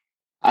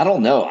 I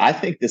don't know. I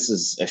think this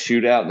is a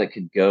shootout that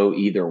could go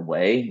either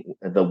way.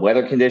 The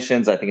weather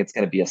conditions, I think it's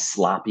going to be a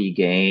sloppy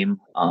game.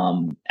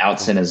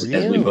 Outson, as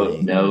we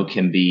both know,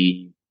 can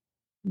be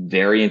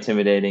very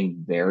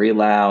intimidating, very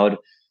loud.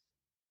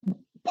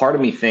 part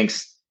of me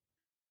thinks,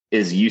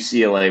 is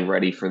UCLA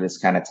ready for this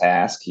kind of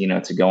task,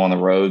 to go on the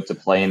road to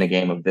play in a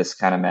game of this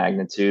kind of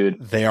magnitude?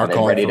 They are they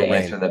calling ready for to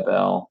rain. answer the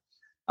bell?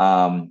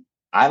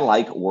 I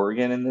like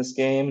Oregon in this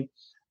game.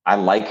 I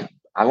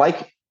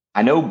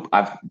know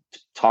I've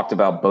talked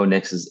about Bo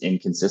Nix's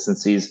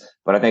inconsistencies,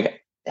 but I think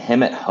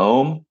him at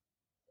home,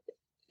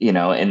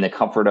 in the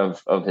comfort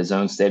of his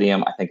own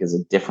stadium, I think is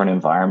a different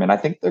environment. I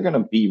think they're going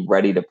to be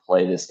ready to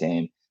play this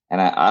game.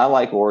 And I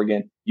like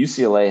Oregon.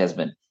 UCLA has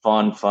been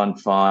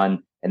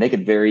fun, and they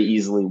could very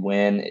easily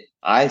win.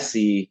 I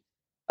see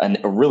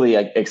a really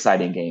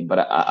exciting game, but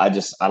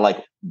I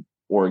like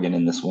Oregon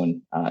in this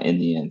one in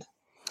the end.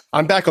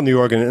 I'm back on the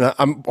Oregon, and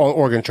I'm on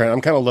Oregon train.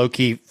 I'm kind of low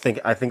key.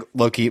 I think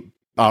low key.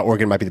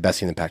 Oregon might be the best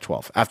team in the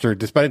Pac-12.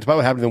 Despite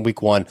what happened in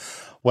week 1,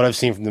 what I've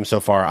seen from them so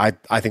far,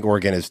 I think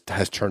Oregon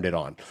has turned it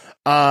on.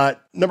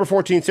 Number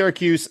 14,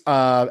 Syracuse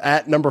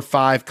at number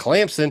 5,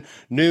 Clemson,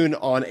 noon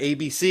on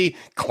ABC.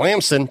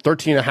 Clemson,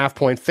 13.5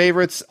 point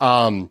favorites.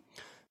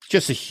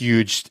 Just a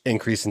huge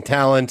increase in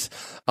talent.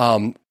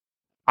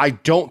 I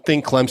don't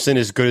think Clemson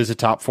is good as the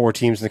top 4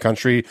 teams in the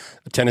country: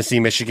 Tennessee,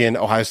 Michigan,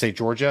 Ohio State,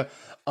 Georgia.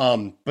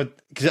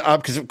 But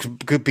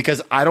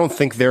because I don't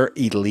think they're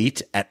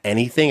elite at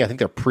anything. I think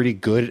they're pretty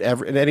good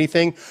at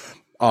anything.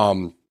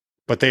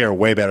 But they are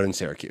way better than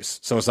Syracuse,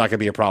 so it's not going to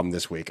be a problem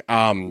this week.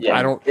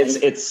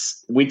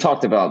 We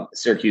talked about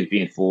Syracuse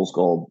being fool's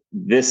gold.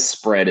 This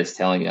spread is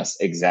telling us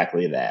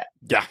exactly that.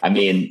 Yeah. I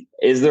mean,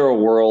 is there a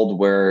world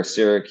where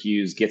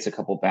Syracuse gets a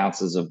couple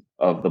bounces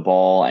of the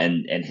ball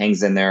and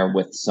hangs in there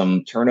with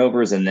some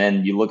turnovers, and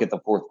then you look at the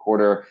fourth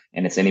quarter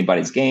and it's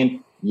anybody's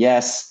game?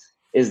 Yes.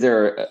 Is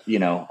there,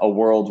 a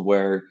world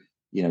where,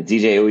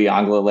 DJ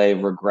Uiagalelei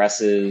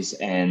regresses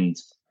and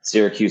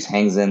Syracuse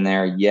hangs in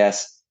there?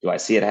 Yes. Do I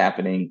see it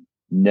happening?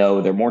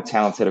 No. They're more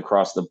talented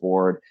across the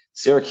board.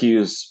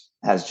 Syracuse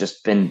has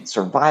just been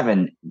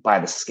surviving by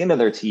the skin of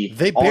their teeth.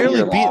 They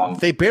barely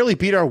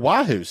beat our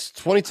Wahoos.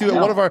 22.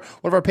 One of our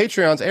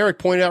Patreons, Eric,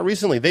 pointed out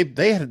recently.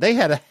 They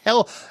had a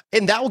hell,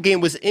 and that game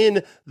was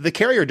in the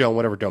Carrier Dome,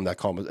 whatever dome that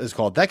is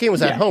called. That game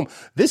was at home.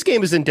 This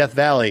game is in Death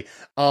Valley.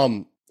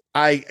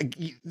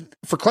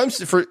 For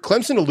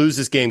Clemson to lose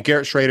this game,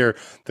 Garrett Schrader,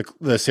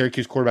 the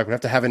Syracuse quarterback, would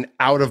have to have an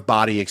out of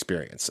body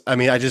experience. I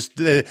mean,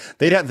 they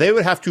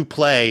would have to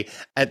play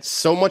at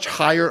so much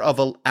higher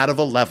out of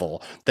a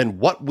level than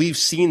what we've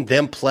seen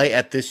them play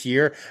at this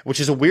year,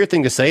 which is a weird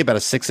thing to say about a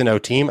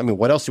 6-0 team. I mean,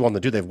 what else do you want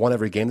them to do? They've won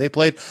every game they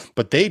played,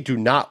 but they do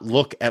not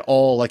look at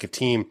all like a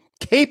team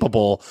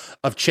capable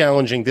of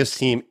challenging this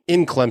team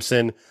in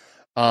Clemson.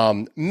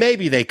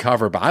 Maybe they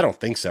cover, but I don't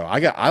think so.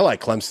 I like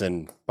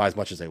Clemson by as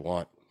much as they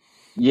want.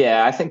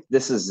 Yeah, I think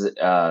this is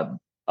a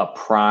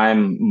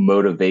prime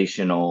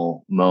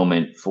motivational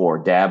moment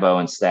for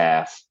Dabo and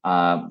staff.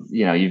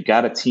 You've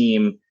got a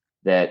team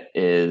that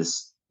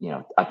is,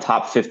 a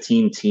top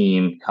 15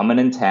 team coming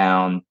in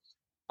town.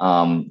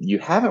 You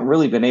haven't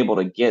really been able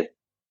to get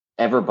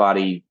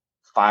everybody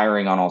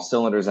firing on all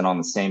cylinders and on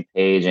the same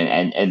page,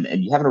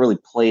 and you haven't really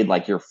played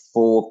like your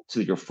full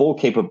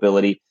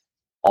capability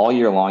all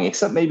year long,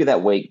 except maybe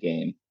that Wake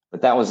game.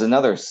 But that was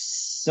another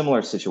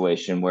similar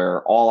situation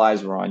where all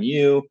eyes were on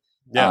you.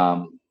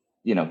 Yeah.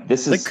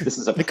 This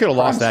is a they could have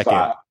lost that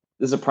game.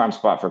 This is a prime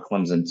spot for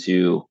Clemson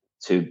to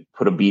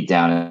put a beat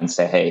down and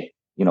say, hey,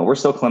 we're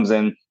still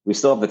Clemson. We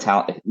still have the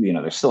talent.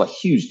 There's still a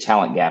huge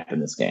talent gap in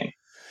this game.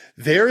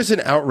 There is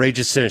an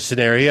outrageous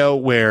scenario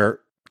where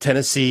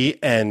Tennessee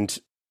and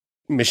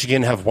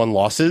Michigan have won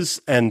losses,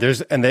 and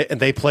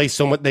they play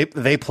so much.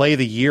 They play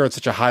the year at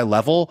such a high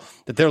level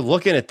that they're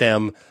looking at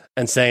them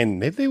and saying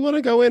maybe they want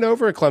to go in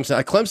over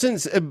Clemson.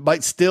 Clemson's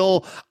might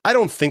still. I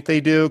don't think they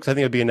do, because I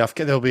think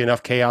there'll be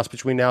enough chaos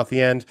between now at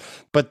the end.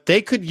 But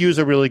they could use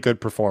a really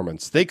good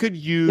performance. They could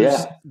use.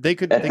 Yeah. They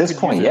could at this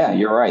point. Yeah,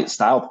 you're right.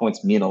 Style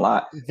points mean a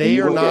lot. They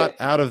are not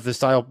out of the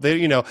style.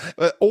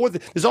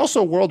 There's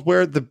also a world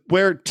where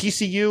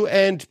TCU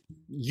and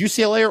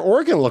UCLA or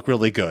Oregon look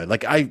really good.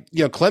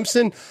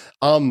 Clemson.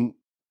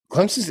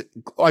 Clemson's.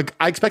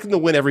 I expect them to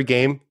win every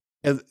game.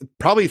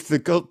 Probably the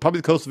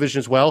Coastal Division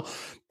as well,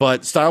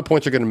 but style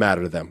points are going to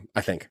matter to them, I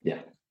think. Yeah,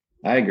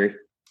 I agree.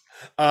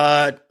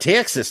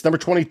 Texas, number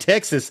 20,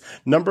 Texas,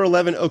 number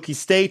 11, Okie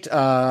State.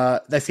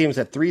 That game is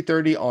at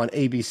 3:30 on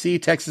ABC.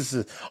 Texas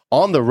is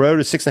on the road,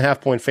 a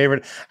 6.5 point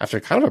favorite after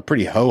kind of a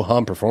pretty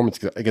ho-hum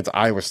performance against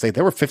Iowa State.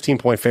 They were 15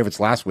 point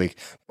favorites last week.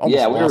 We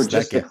were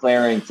just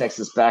declaring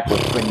Texas back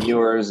with Quinn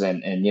Ewers,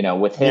 and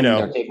with him,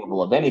 they're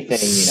capable of anything.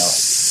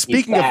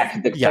 Speaking of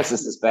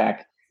Texas is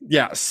back.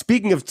 Yeah,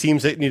 speaking of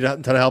teams that need a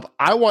ton of help,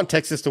 I want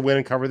Texas to win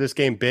and cover this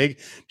game big,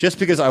 just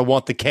because I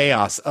want the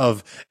chaos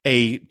of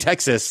a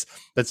Texas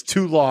that's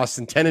 2-loss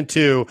and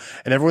 10-2,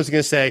 and everyone's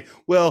going to say,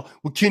 well,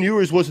 Ken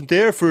Ewers wasn't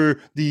there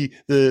for the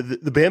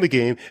Bama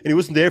game, and he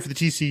wasn't there for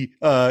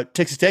the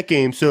Texas Tech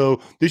game,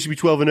 so they should be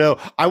 12-0.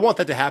 I want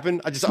that to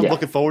happen. I'm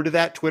looking forward to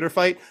that Twitter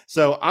fight.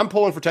 So I'm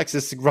pulling for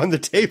Texas to run the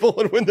table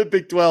and win the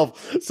Big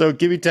 12. So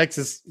give me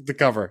Texas to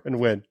cover and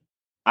win.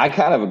 I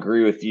kind of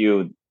agree with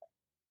you.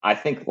 I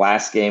think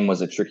last game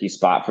was a tricky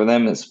spot for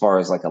them as far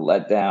as like a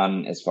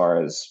letdown, as far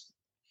as,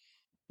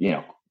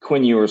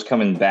 Quinn Ewers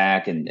coming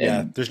back and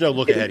there's no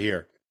look ahead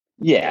here.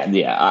 Yeah.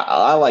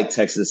 I like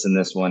Texas in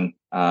this one.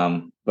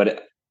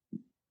 But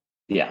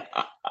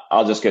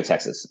I'll just go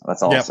Texas.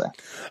 That's all I'll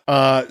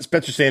say.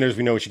 Spencer Sanders,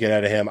 we know what you get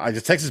out of him.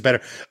 Texas is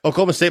better.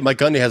 Oklahoma State, Mike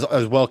Gundy has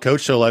as well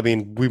coached. So, I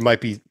mean, we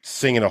might be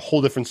singing a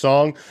whole different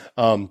song.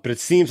 But it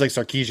seems like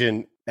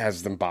Sarkisian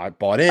has them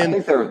bought in. I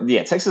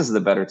think Texas is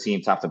the better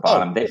team top to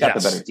bottom. They've got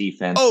the better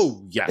defense.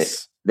 Oh,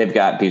 yes. They've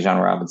got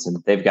Bijan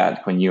Robinson. They've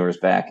got Quinn Ewers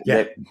back.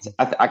 Yeah.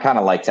 I kind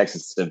of like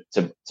Texas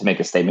to make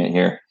a statement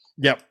here.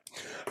 Yep.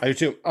 I do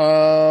too.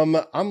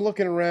 I'm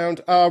looking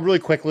around really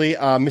quickly.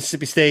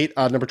 Mississippi State,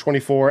 number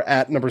 24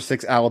 at number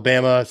 6,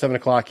 Alabama, 7:00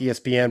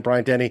 ESPN.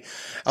 Brian Denny.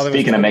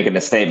 Speaking of making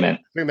a statement.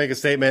 Make a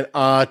statement.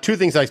 Two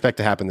things I expect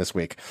to happen this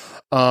week.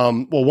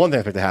 One thing I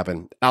expect to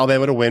happen: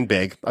 Alabama to win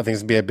big. I think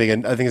it's gonna be I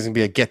think it's gonna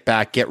be a get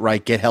back, get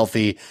right, get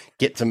healthy,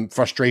 get some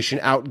frustration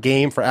out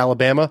game for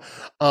Alabama.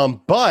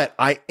 But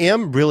I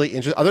am really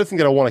interested. Other thing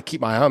that I want to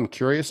keep I'm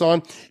curious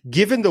on,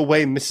 given the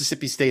way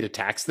Mississippi State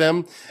attacks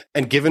them,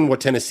 and given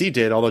what Tennessee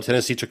did, although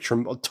Tennessee took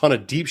a ton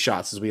of deep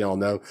shots, as we all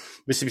know,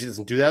 Mississippi State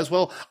doesn't do that as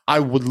well.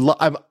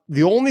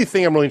 The only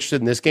thing I'm really interested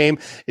in this game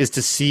is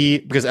to see,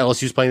 because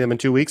LSU's playing them in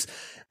 2 weeks,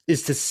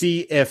 is to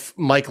see if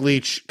Mike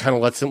Leach kind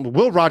of lets him.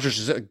 Will Rogers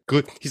is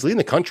he's leading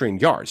the country in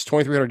yards,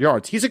 2,300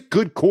 yards. He's a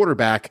good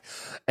quarterback,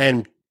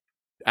 and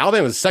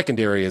Alabama's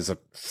secondary is a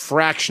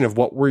fraction of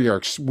what we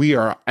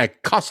are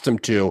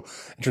accustomed to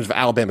in terms of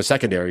Alabama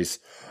secondaries.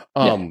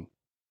 And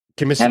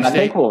I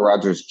think Will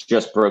Rogers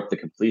just broke the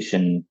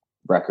completion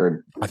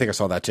record. I think I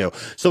saw that too.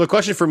 So the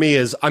question for me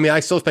is, I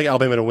still expect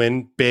Alabama to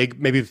win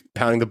big, maybe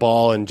pounding the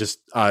ball and just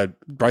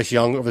Bryce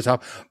Young over the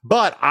top.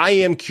 But I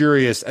am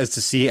curious as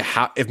to see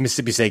if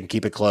Mississippi State can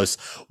keep it close,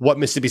 what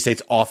Mississippi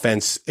State's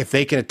offense, if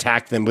they can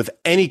attack them with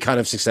any kind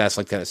of success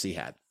like Tennessee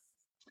had.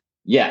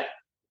 Yeah.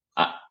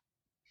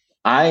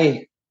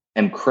 I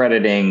am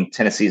crediting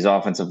Tennessee's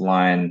offensive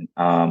line,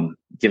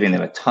 giving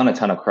them a ton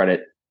of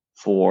credit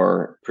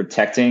for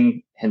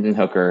protecting Hendon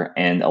Hooker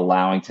and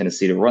allowing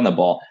Tennessee to run the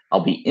ball. I'll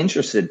be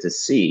interested to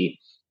see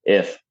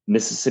if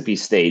Mississippi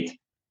State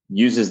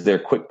uses their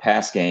quick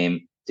pass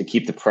game to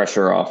keep the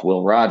pressure off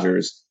Will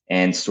Rogers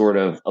and sort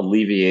of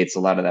alleviates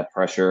a lot of that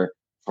pressure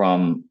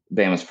from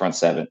Bama's front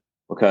seven,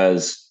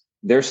 because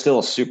they're still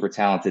a super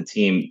talented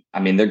team.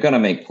 They're going to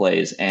make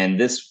plays, and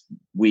this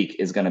week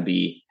is going to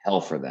be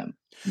hell for them.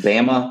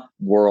 Bama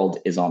world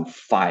is on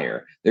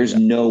fire. There's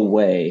no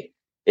way,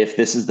 if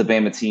this is the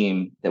Bama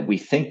team that we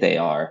think they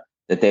are,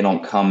 that they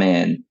don't come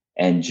in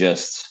and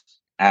just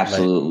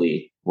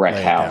absolutely wreck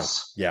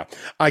house. Yeah.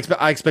 I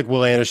expect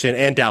Will Anderson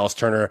and Dallas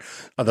Turner,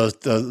 those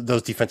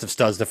defensive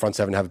studs in the front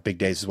seven, have big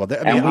days as well.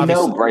 And we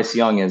know Bryce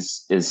Young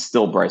is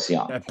still Bryce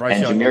Young. And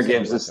Jahmyr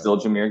Gibbs is still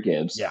Jahmyr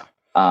Gibbs. Yeah.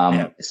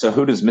 So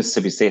who does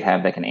Mississippi State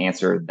have that can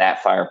answer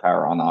that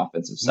firepower on the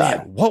offensive side?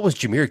 Man, what was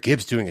Jahmyr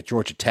Gibbs doing at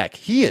Georgia Tech?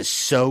 He is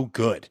so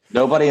good.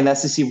 Nobody in the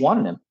SEC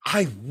wanted him.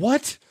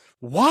 What?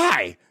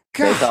 Why?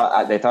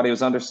 They thought he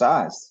was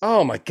undersized.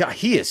 Oh my God,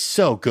 he is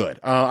so good.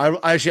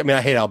 I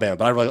hate Alabama,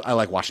 but I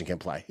like watching him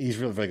play. He's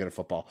really, really good at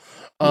football.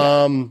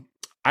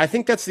 I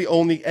think that's the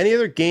only. Any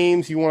other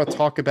games you want to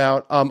talk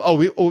about?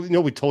 We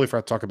totally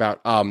forgot to talk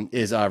about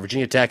is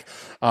Virginia Tech.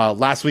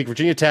 Last week,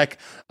 Virginia Tech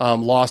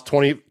lost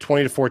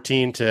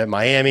 20-14 to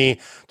Miami.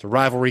 It's a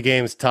rivalry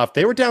game. It's tough.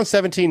 They were down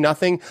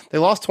 17-0. They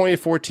lost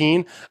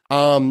 20-14.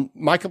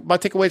 My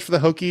takeaways for the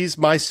Hokies,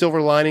 my silver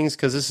linings,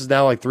 because this is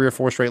now like 3 or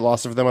 4 straight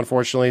losses for them.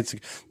 Unfortunately, it's a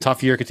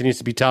tough year. Continues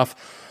to be tough.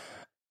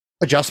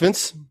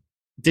 Adjustments.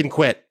 Didn't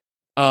quit.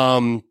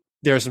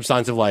 There are some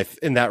signs of life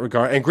in that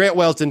regard. And Grant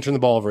Wells didn't turn the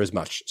ball over as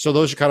much. So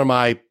those are kind of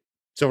my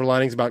silver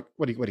linings about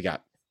what do you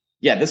got?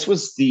 Yeah, this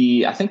was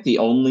I think the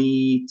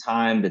only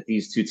time that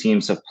these two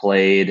teams have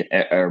played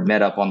or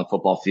met up on the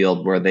football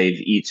field where they've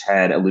each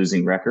had a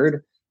losing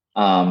record.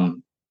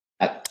 Now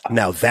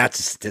that's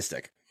a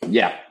statistic.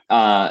 Yeah.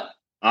 I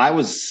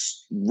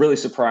was really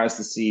surprised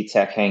to see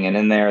Tech hanging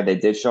in there. They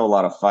did show a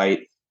lot of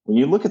fight. When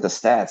you look at the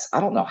stats, I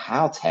don't know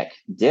how Tech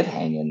did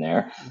hang in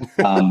there.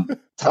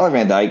 Tyler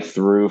Van Dyke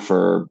threw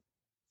for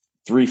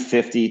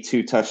 350,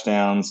 2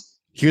 touchdowns.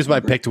 He was my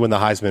pick to win the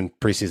Heisman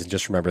preseason.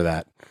 Just remember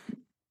that.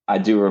 I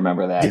do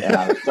remember that, and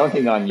I was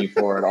dunking on you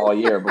for it all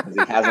year because he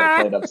hasn't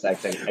played up to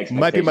expectations.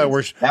 Might be my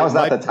worst. That was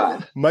not the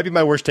time. Might be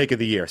my worst take of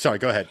the year. Sorry,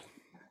 go ahead.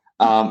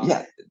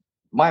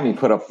 Miami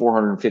put up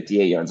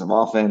 458 yards of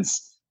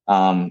offense,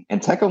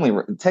 and Tech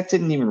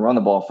didn't even run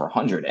the ball for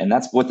 100, and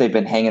that's what they've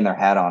been hanging their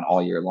hat on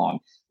all year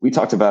long. We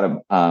talked about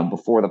it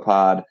before the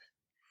pod,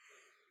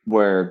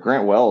 where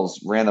Grant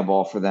Wells ran the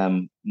ball for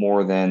them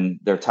more than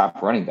their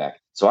top running back.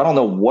 So I don't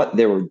know what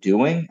they were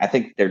doing. I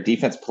think their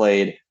defense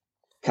played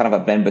kind of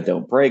a bend but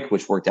don't break,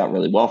 which worked out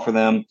really well for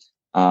them.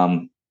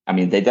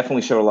 They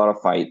definitely showed a lot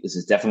of fight. This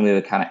is definitely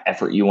the kind of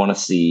effort you want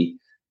to see.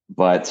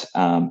 But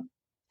from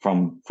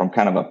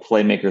kind of a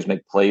playmakers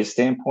make plays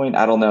standpoint,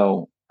 I don't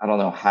know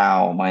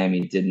how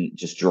Miami didn't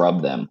just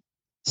drub them.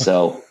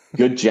 So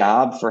good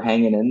job for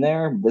hanging in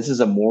there. This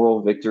is a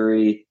moral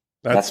victory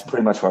That's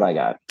pretty much what I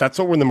got. That's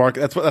what we're in the market.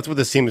 That's what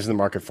this team is in the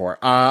market for.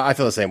 I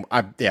feel the same.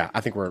 I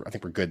think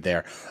we're good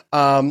there.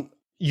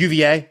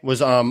 UVA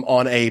was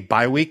on a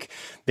bye week.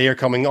 They are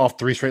coming off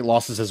 3 straight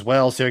losses as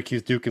well.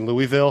 Syracuse, Duke, and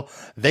Louisville.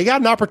 They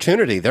got an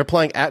opportunity. They're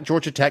playing at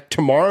Georgia Tech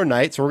tomorrow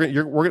night. So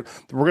we're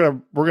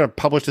gonna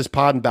publish this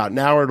pod in about an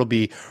hour. It'll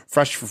be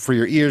fresh for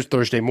your ears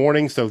Thursday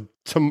morning. So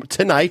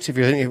tonight, if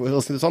you're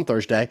listening to this on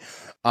Thursday,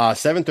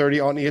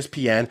 7:30 on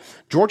ESPN.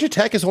 Georgia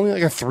Tech is only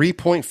like a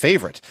 3-point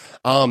favorite.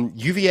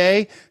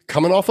 UVA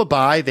coming off a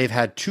bye. They've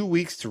had 2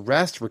 weeks to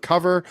rest,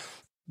 recover,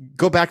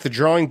 go back to the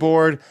drawing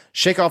board,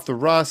 shake off the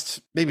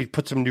rust, maybe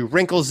put some new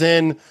wrinkles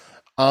in.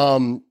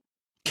 Can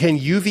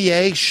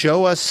UVA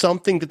show us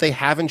something that they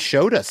haven't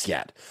showed us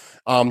yet?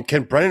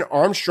 Can Brennan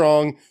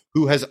Armstrong,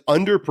 who has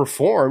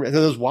underperformed, and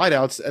those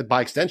wideouts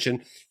by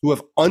extension, who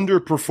have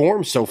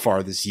underperformed so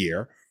far this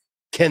year,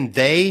 can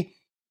they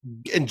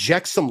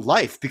inject some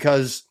life?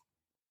 Because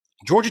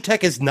Georgia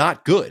Tech is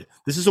not good.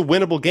 This is a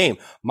winnable game.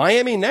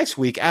 Miami next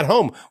week at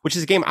home, which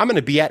is a game I'm going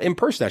to be at in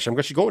person. Actually, I'm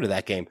actually going to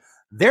that game.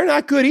 They're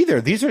not good either.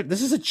 This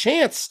is a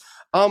chance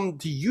to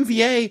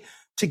UVA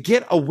to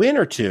get a win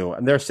or two,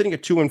 and they're sitting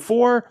at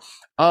 2-4.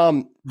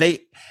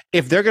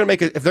 If they're going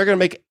to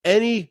make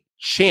any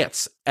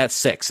chance at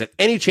 6, at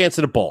any chance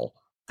at a bowl,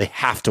 they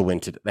have to win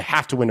They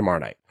have to win tomorrow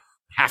night.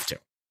 They have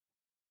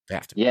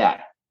to.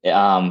 Yeah.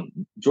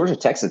 Georgia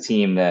Tech's a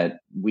team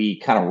that we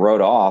kind of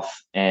wrote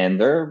off, and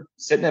they're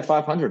sitting at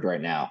 500 right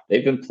now.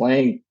 They've been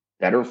playing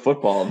better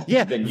football.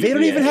 Yeah, than they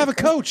don't even have a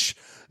coach.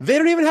 They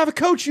don't even have a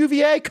coach,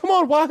 UVA. Come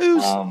on,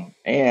 Wahoos.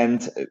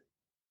 And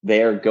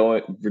they are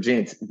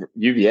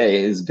UVA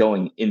is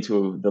going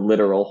into the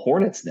literal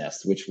hornet's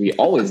nest, which we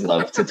always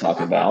love to talk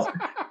about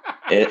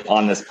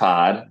on this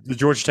pod. The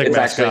Georgia Tech it's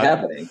mascot. Actually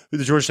happening.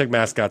 The Georgia Tech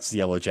mascot's the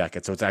yellow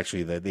jacket, so it's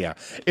actually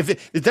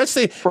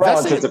For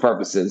relative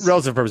purposes.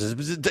 Relative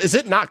purposes. Is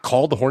it not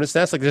called the hornet's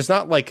nest? Like, there's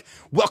not like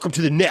welcome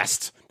to the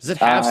nest. Does it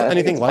have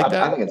anything like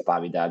that? I think it's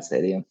Bobby Dodd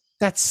Stadium.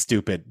 That's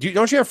stupid.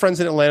 Don't you have friends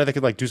in Atlanta that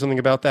could like do something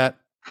about that?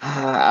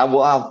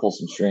 I'll pull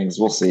some strings.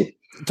 We'll see.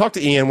 Talk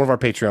to Ian, one of our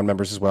Patreon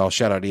members as well.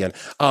 Shout out Ian.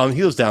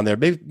 He was down there.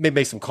 Maybe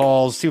make some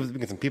calls, see if we can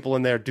get some people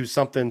in there, do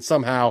something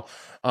somehow.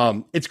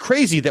 It's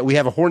crazy that we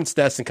have a hornet's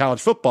nest in college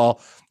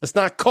football that's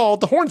not called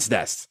the hornet's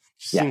nest.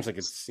 Seems like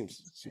a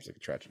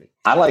tragedy.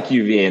 I like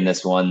UVA in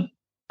this one.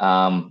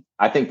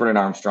 I think Brennan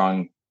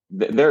Armstrong,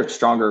 they're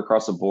stronger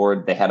across the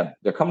board.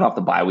 They're coming off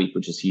the bye week,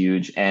 which is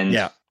huge.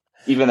 And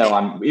even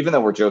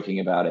though we're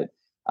joking about it,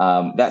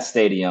 that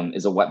stadium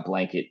is a wet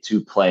blanket to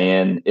play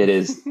in. It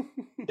is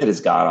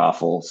god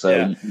awful.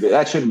 So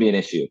that shouldn't be an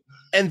issue.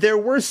 And there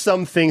were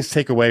some things to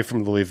take away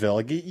from Louisville.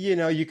 Like, you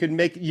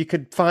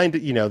could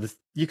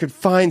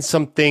find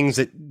some things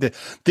that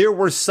there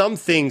were some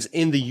things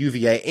in the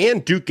UVA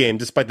and Duke game,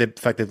 despite the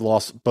fact they've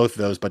lost both of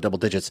those by double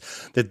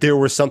digits, that there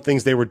were some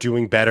things they were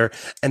doing better.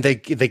 And they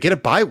get a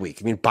bye week.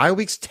 I mean, bye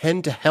weeks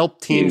tend to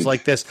help teams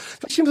like this.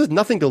 Teams with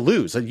nothing to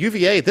lose.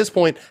 UVA at this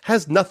point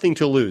has nothing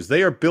to lose.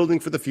 They are building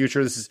for the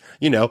future. This is,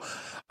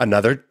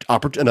 another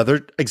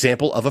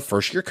example of a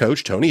first year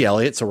coach, Tony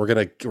Elliott. So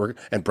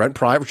and Brent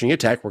Pry, Virginia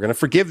Tech, we're going to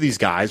forgive these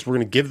guys. We're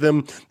going to give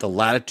them the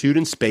latitude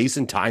and space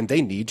and time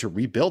they need to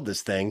rebuild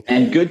this thing.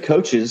 And good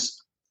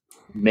coaches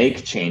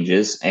make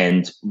changes.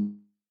 And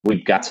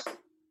we've got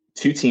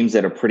two teams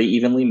that are pretty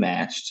evenly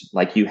matched,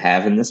 like you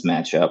have in this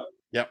matchup.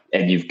 Yep.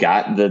 And you've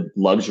got the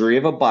luxury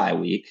of a bye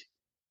week.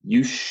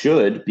 You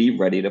should be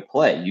ready to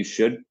play. You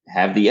should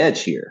have the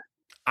edge here.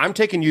 I'm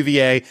taking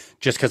UVA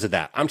just because of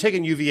that. I'm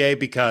taking UVA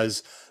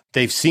because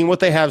they've seen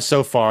what they have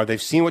so far.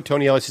 They've seen what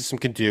Tony Elliott's system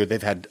can do.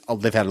 They've had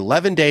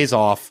 11 days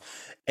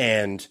off,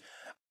 and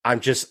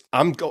this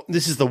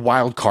is the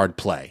wild card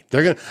play.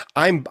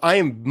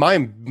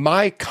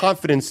 My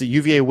confidence that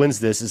UVA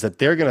wins this is that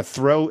they're going to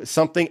throw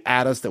something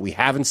at us that we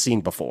haven't seen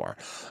before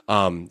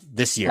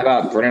this year. How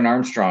about Brennan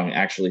Armstrong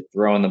actually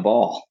throwing the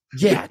ball?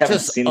 Yeah,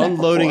 just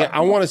unloading it. I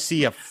want to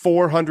see a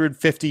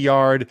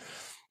 450-yard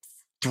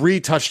 4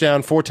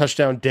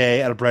 touchdown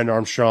day out of Brennan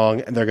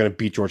Armstrong, and they're going to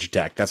beat Georgia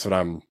Tech. That's what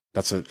I'm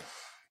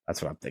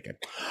thinking.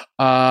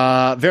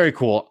 Very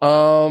cool.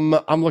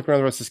 I'm looking around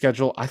the rest of the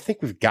schedule. I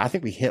think we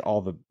hit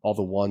all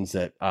the ones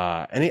that,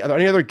 any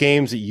other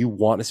games that you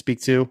want to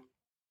speak to?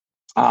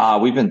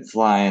 We've been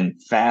flying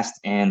fast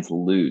and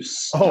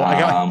loose.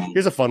 Oh,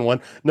 here's a fun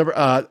one.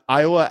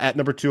 Iowa at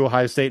number 2,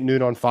 Ohio State,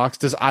 noon on Fox.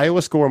 Does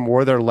Iowa score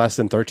more or less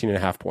than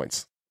 13.5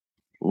 points?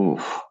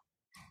 Oof.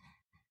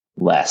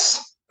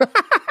 Less.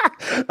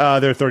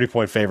 They're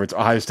 30-point favorites.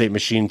 Ohio State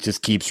machine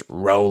just keeps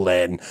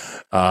rolling.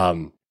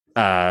 God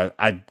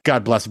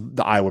bless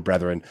the Iowa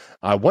brethren.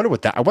 I wonder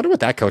what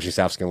that coaching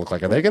staff's going to look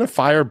like. Are they going to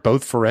fire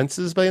both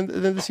Ferentzes by the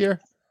end of this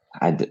year?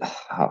 I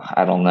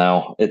don't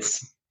know.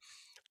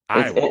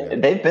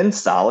 They've been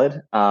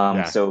solid.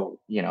 So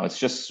it's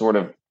just sort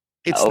of.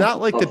 It's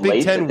not like the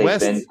Big Ten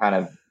West. Been kind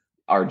of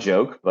our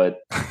joke, but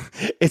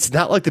it's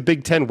not like the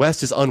Big Ten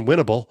West is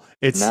unwinnable.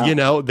 It's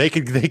they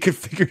could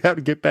figure it out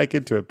and get back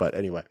into it. But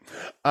anyway,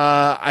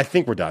 I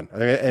think we're done.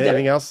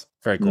 Anything else?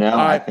 Very cool. No,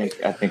 I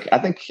think I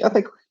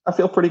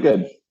feel pretty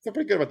good. feel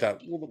pretty good about that.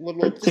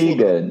 Pretty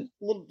good.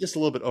 Just a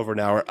little bit over an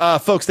hour.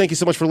 Folks, thank you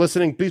so much for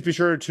listening. Please be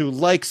sure to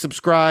like,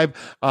 subscribe,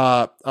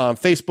 on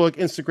Facebook,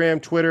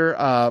 Instagram, Twitter.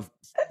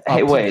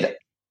 Hey, wait.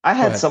 I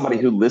had somebody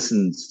who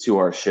listens to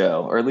our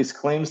show, or at least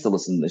claims to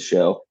listen to the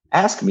show,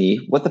 ask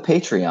me what the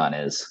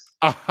Patreon is.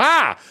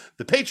 Aha!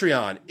 The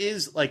Patreon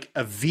is like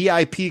a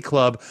VIP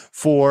club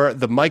for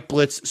the Mike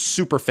Blitz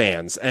super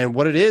fans, and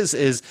what it is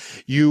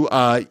you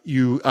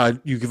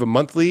give a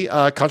monthly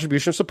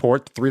contribution of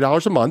support,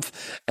 $3 a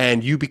month,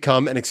 and you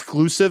become an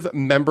exclusive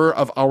member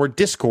of our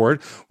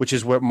Discord, which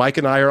is what Mike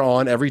and I are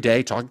on every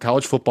day, talking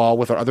college football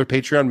with our other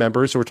Patreon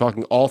members. So we're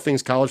talking all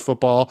things college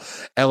football,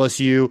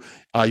 LSU,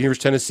 University of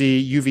Tennessee,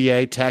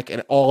 UVA, Tech,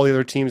 and all the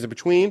other teams in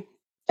between.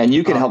 And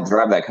you can help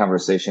drive that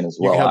conversation as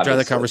well. You can help drive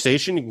that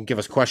conversation. You can give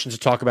us questions to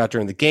talk about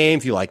during the game.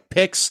 If you like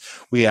picks,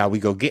 we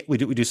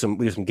do some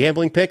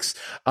gambling picks.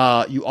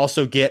 You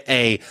also get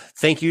a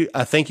thank you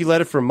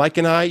letter from Mike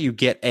and I. You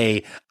get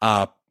a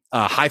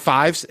high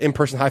fives,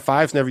 in-person high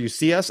fives whenever you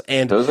see us,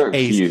 and those are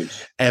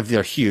huge. And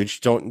they're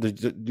huge. Don't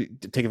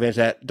take advantage of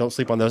that. Don't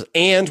sleep on those.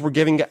 And we're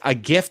giving a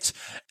gift,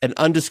 an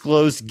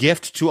undisclosed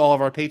gift, to all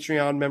of our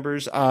Patreon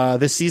members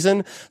this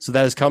season. So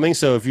that is coming.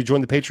 So if you join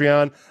the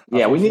Patreon,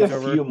 we need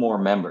a few more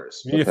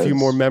members. We need a few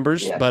more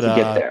members, but to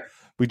get there.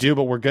 We do,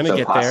 but we're going to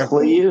get there.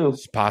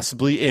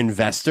 Possibly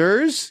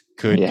investors.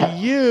 Could be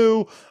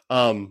you.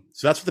 So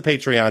that's what the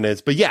Patreon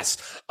is. But yes,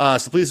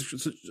 so please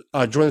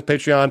join the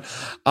Patreon.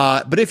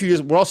 But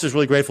we're also just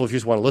really grateful if you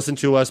just want to listen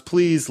to us.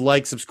 Please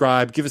like,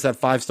 subscribe, give us that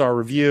 5-star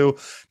review.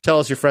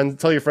 Tell your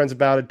friends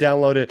about it.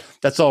 Download it.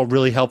 That's all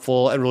really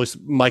helpful, and really,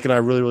 Mike and I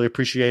really, really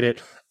appreciate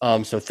it.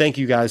 So thank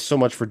you guys so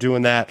much for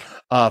doing that,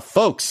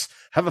 folks.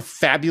 Have a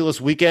fabulous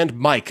weekend,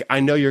 Mike.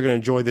 I know you're going to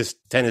enjoy this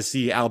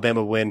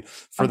Tennessee-Alabama win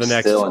for the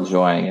next. Still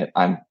enjoying it.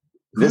 I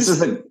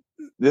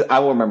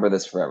will remember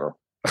this forever.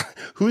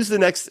 Who's the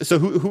next? So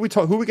who we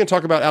can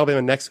talk about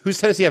Alabama next? Who's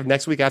Tennessee have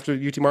next week after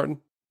UT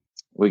Martin?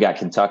 We got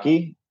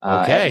Kentucky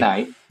at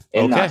night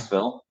in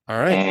Knoxville. All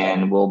right,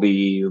 and we'll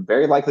be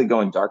very likely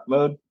going dark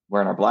mode,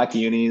 wearing our black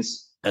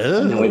unis.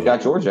 And then we've got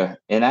Georgia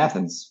in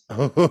Athens.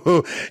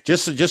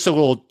 Just a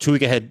little 2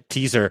 week ahead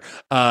teaser.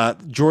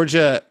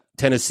 Georgia.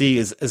 Tennessee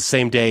is the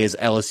same day as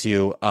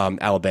LSU,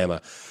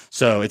 Alabama.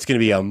 So it's going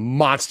to be a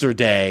monster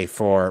day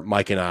for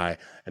Mike and I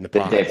and the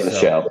big day for the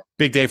show.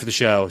 Big day for the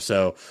show.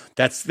 So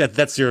that's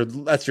your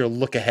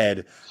look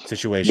ahead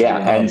situation. Yeah,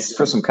 and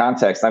for some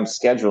context, I'm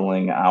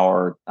scheduling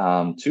our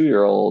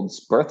 2-year-old's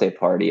birthday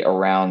party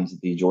around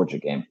the Georgia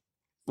game.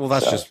 Well,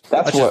 that's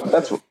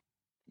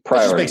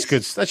priorities.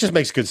 That just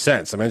makes good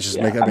sense. I mean, that's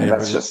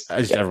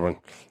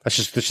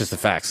just the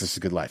facts. This is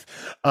good life.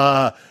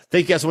 Thank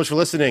you guys so much for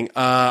listening.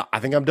 I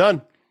think I'm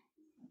done.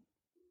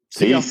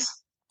 See ya.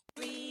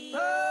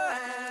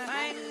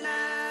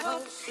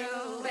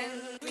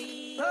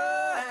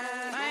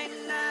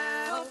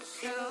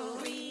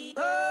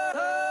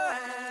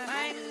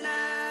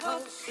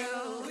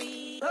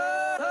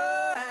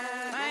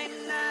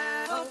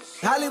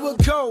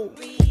 Hollywood go.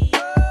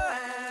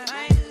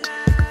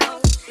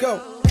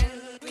 Go.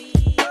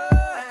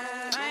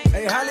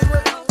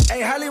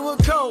 Hey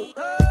Hollywood, go.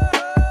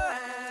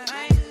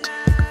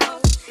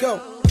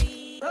 Go.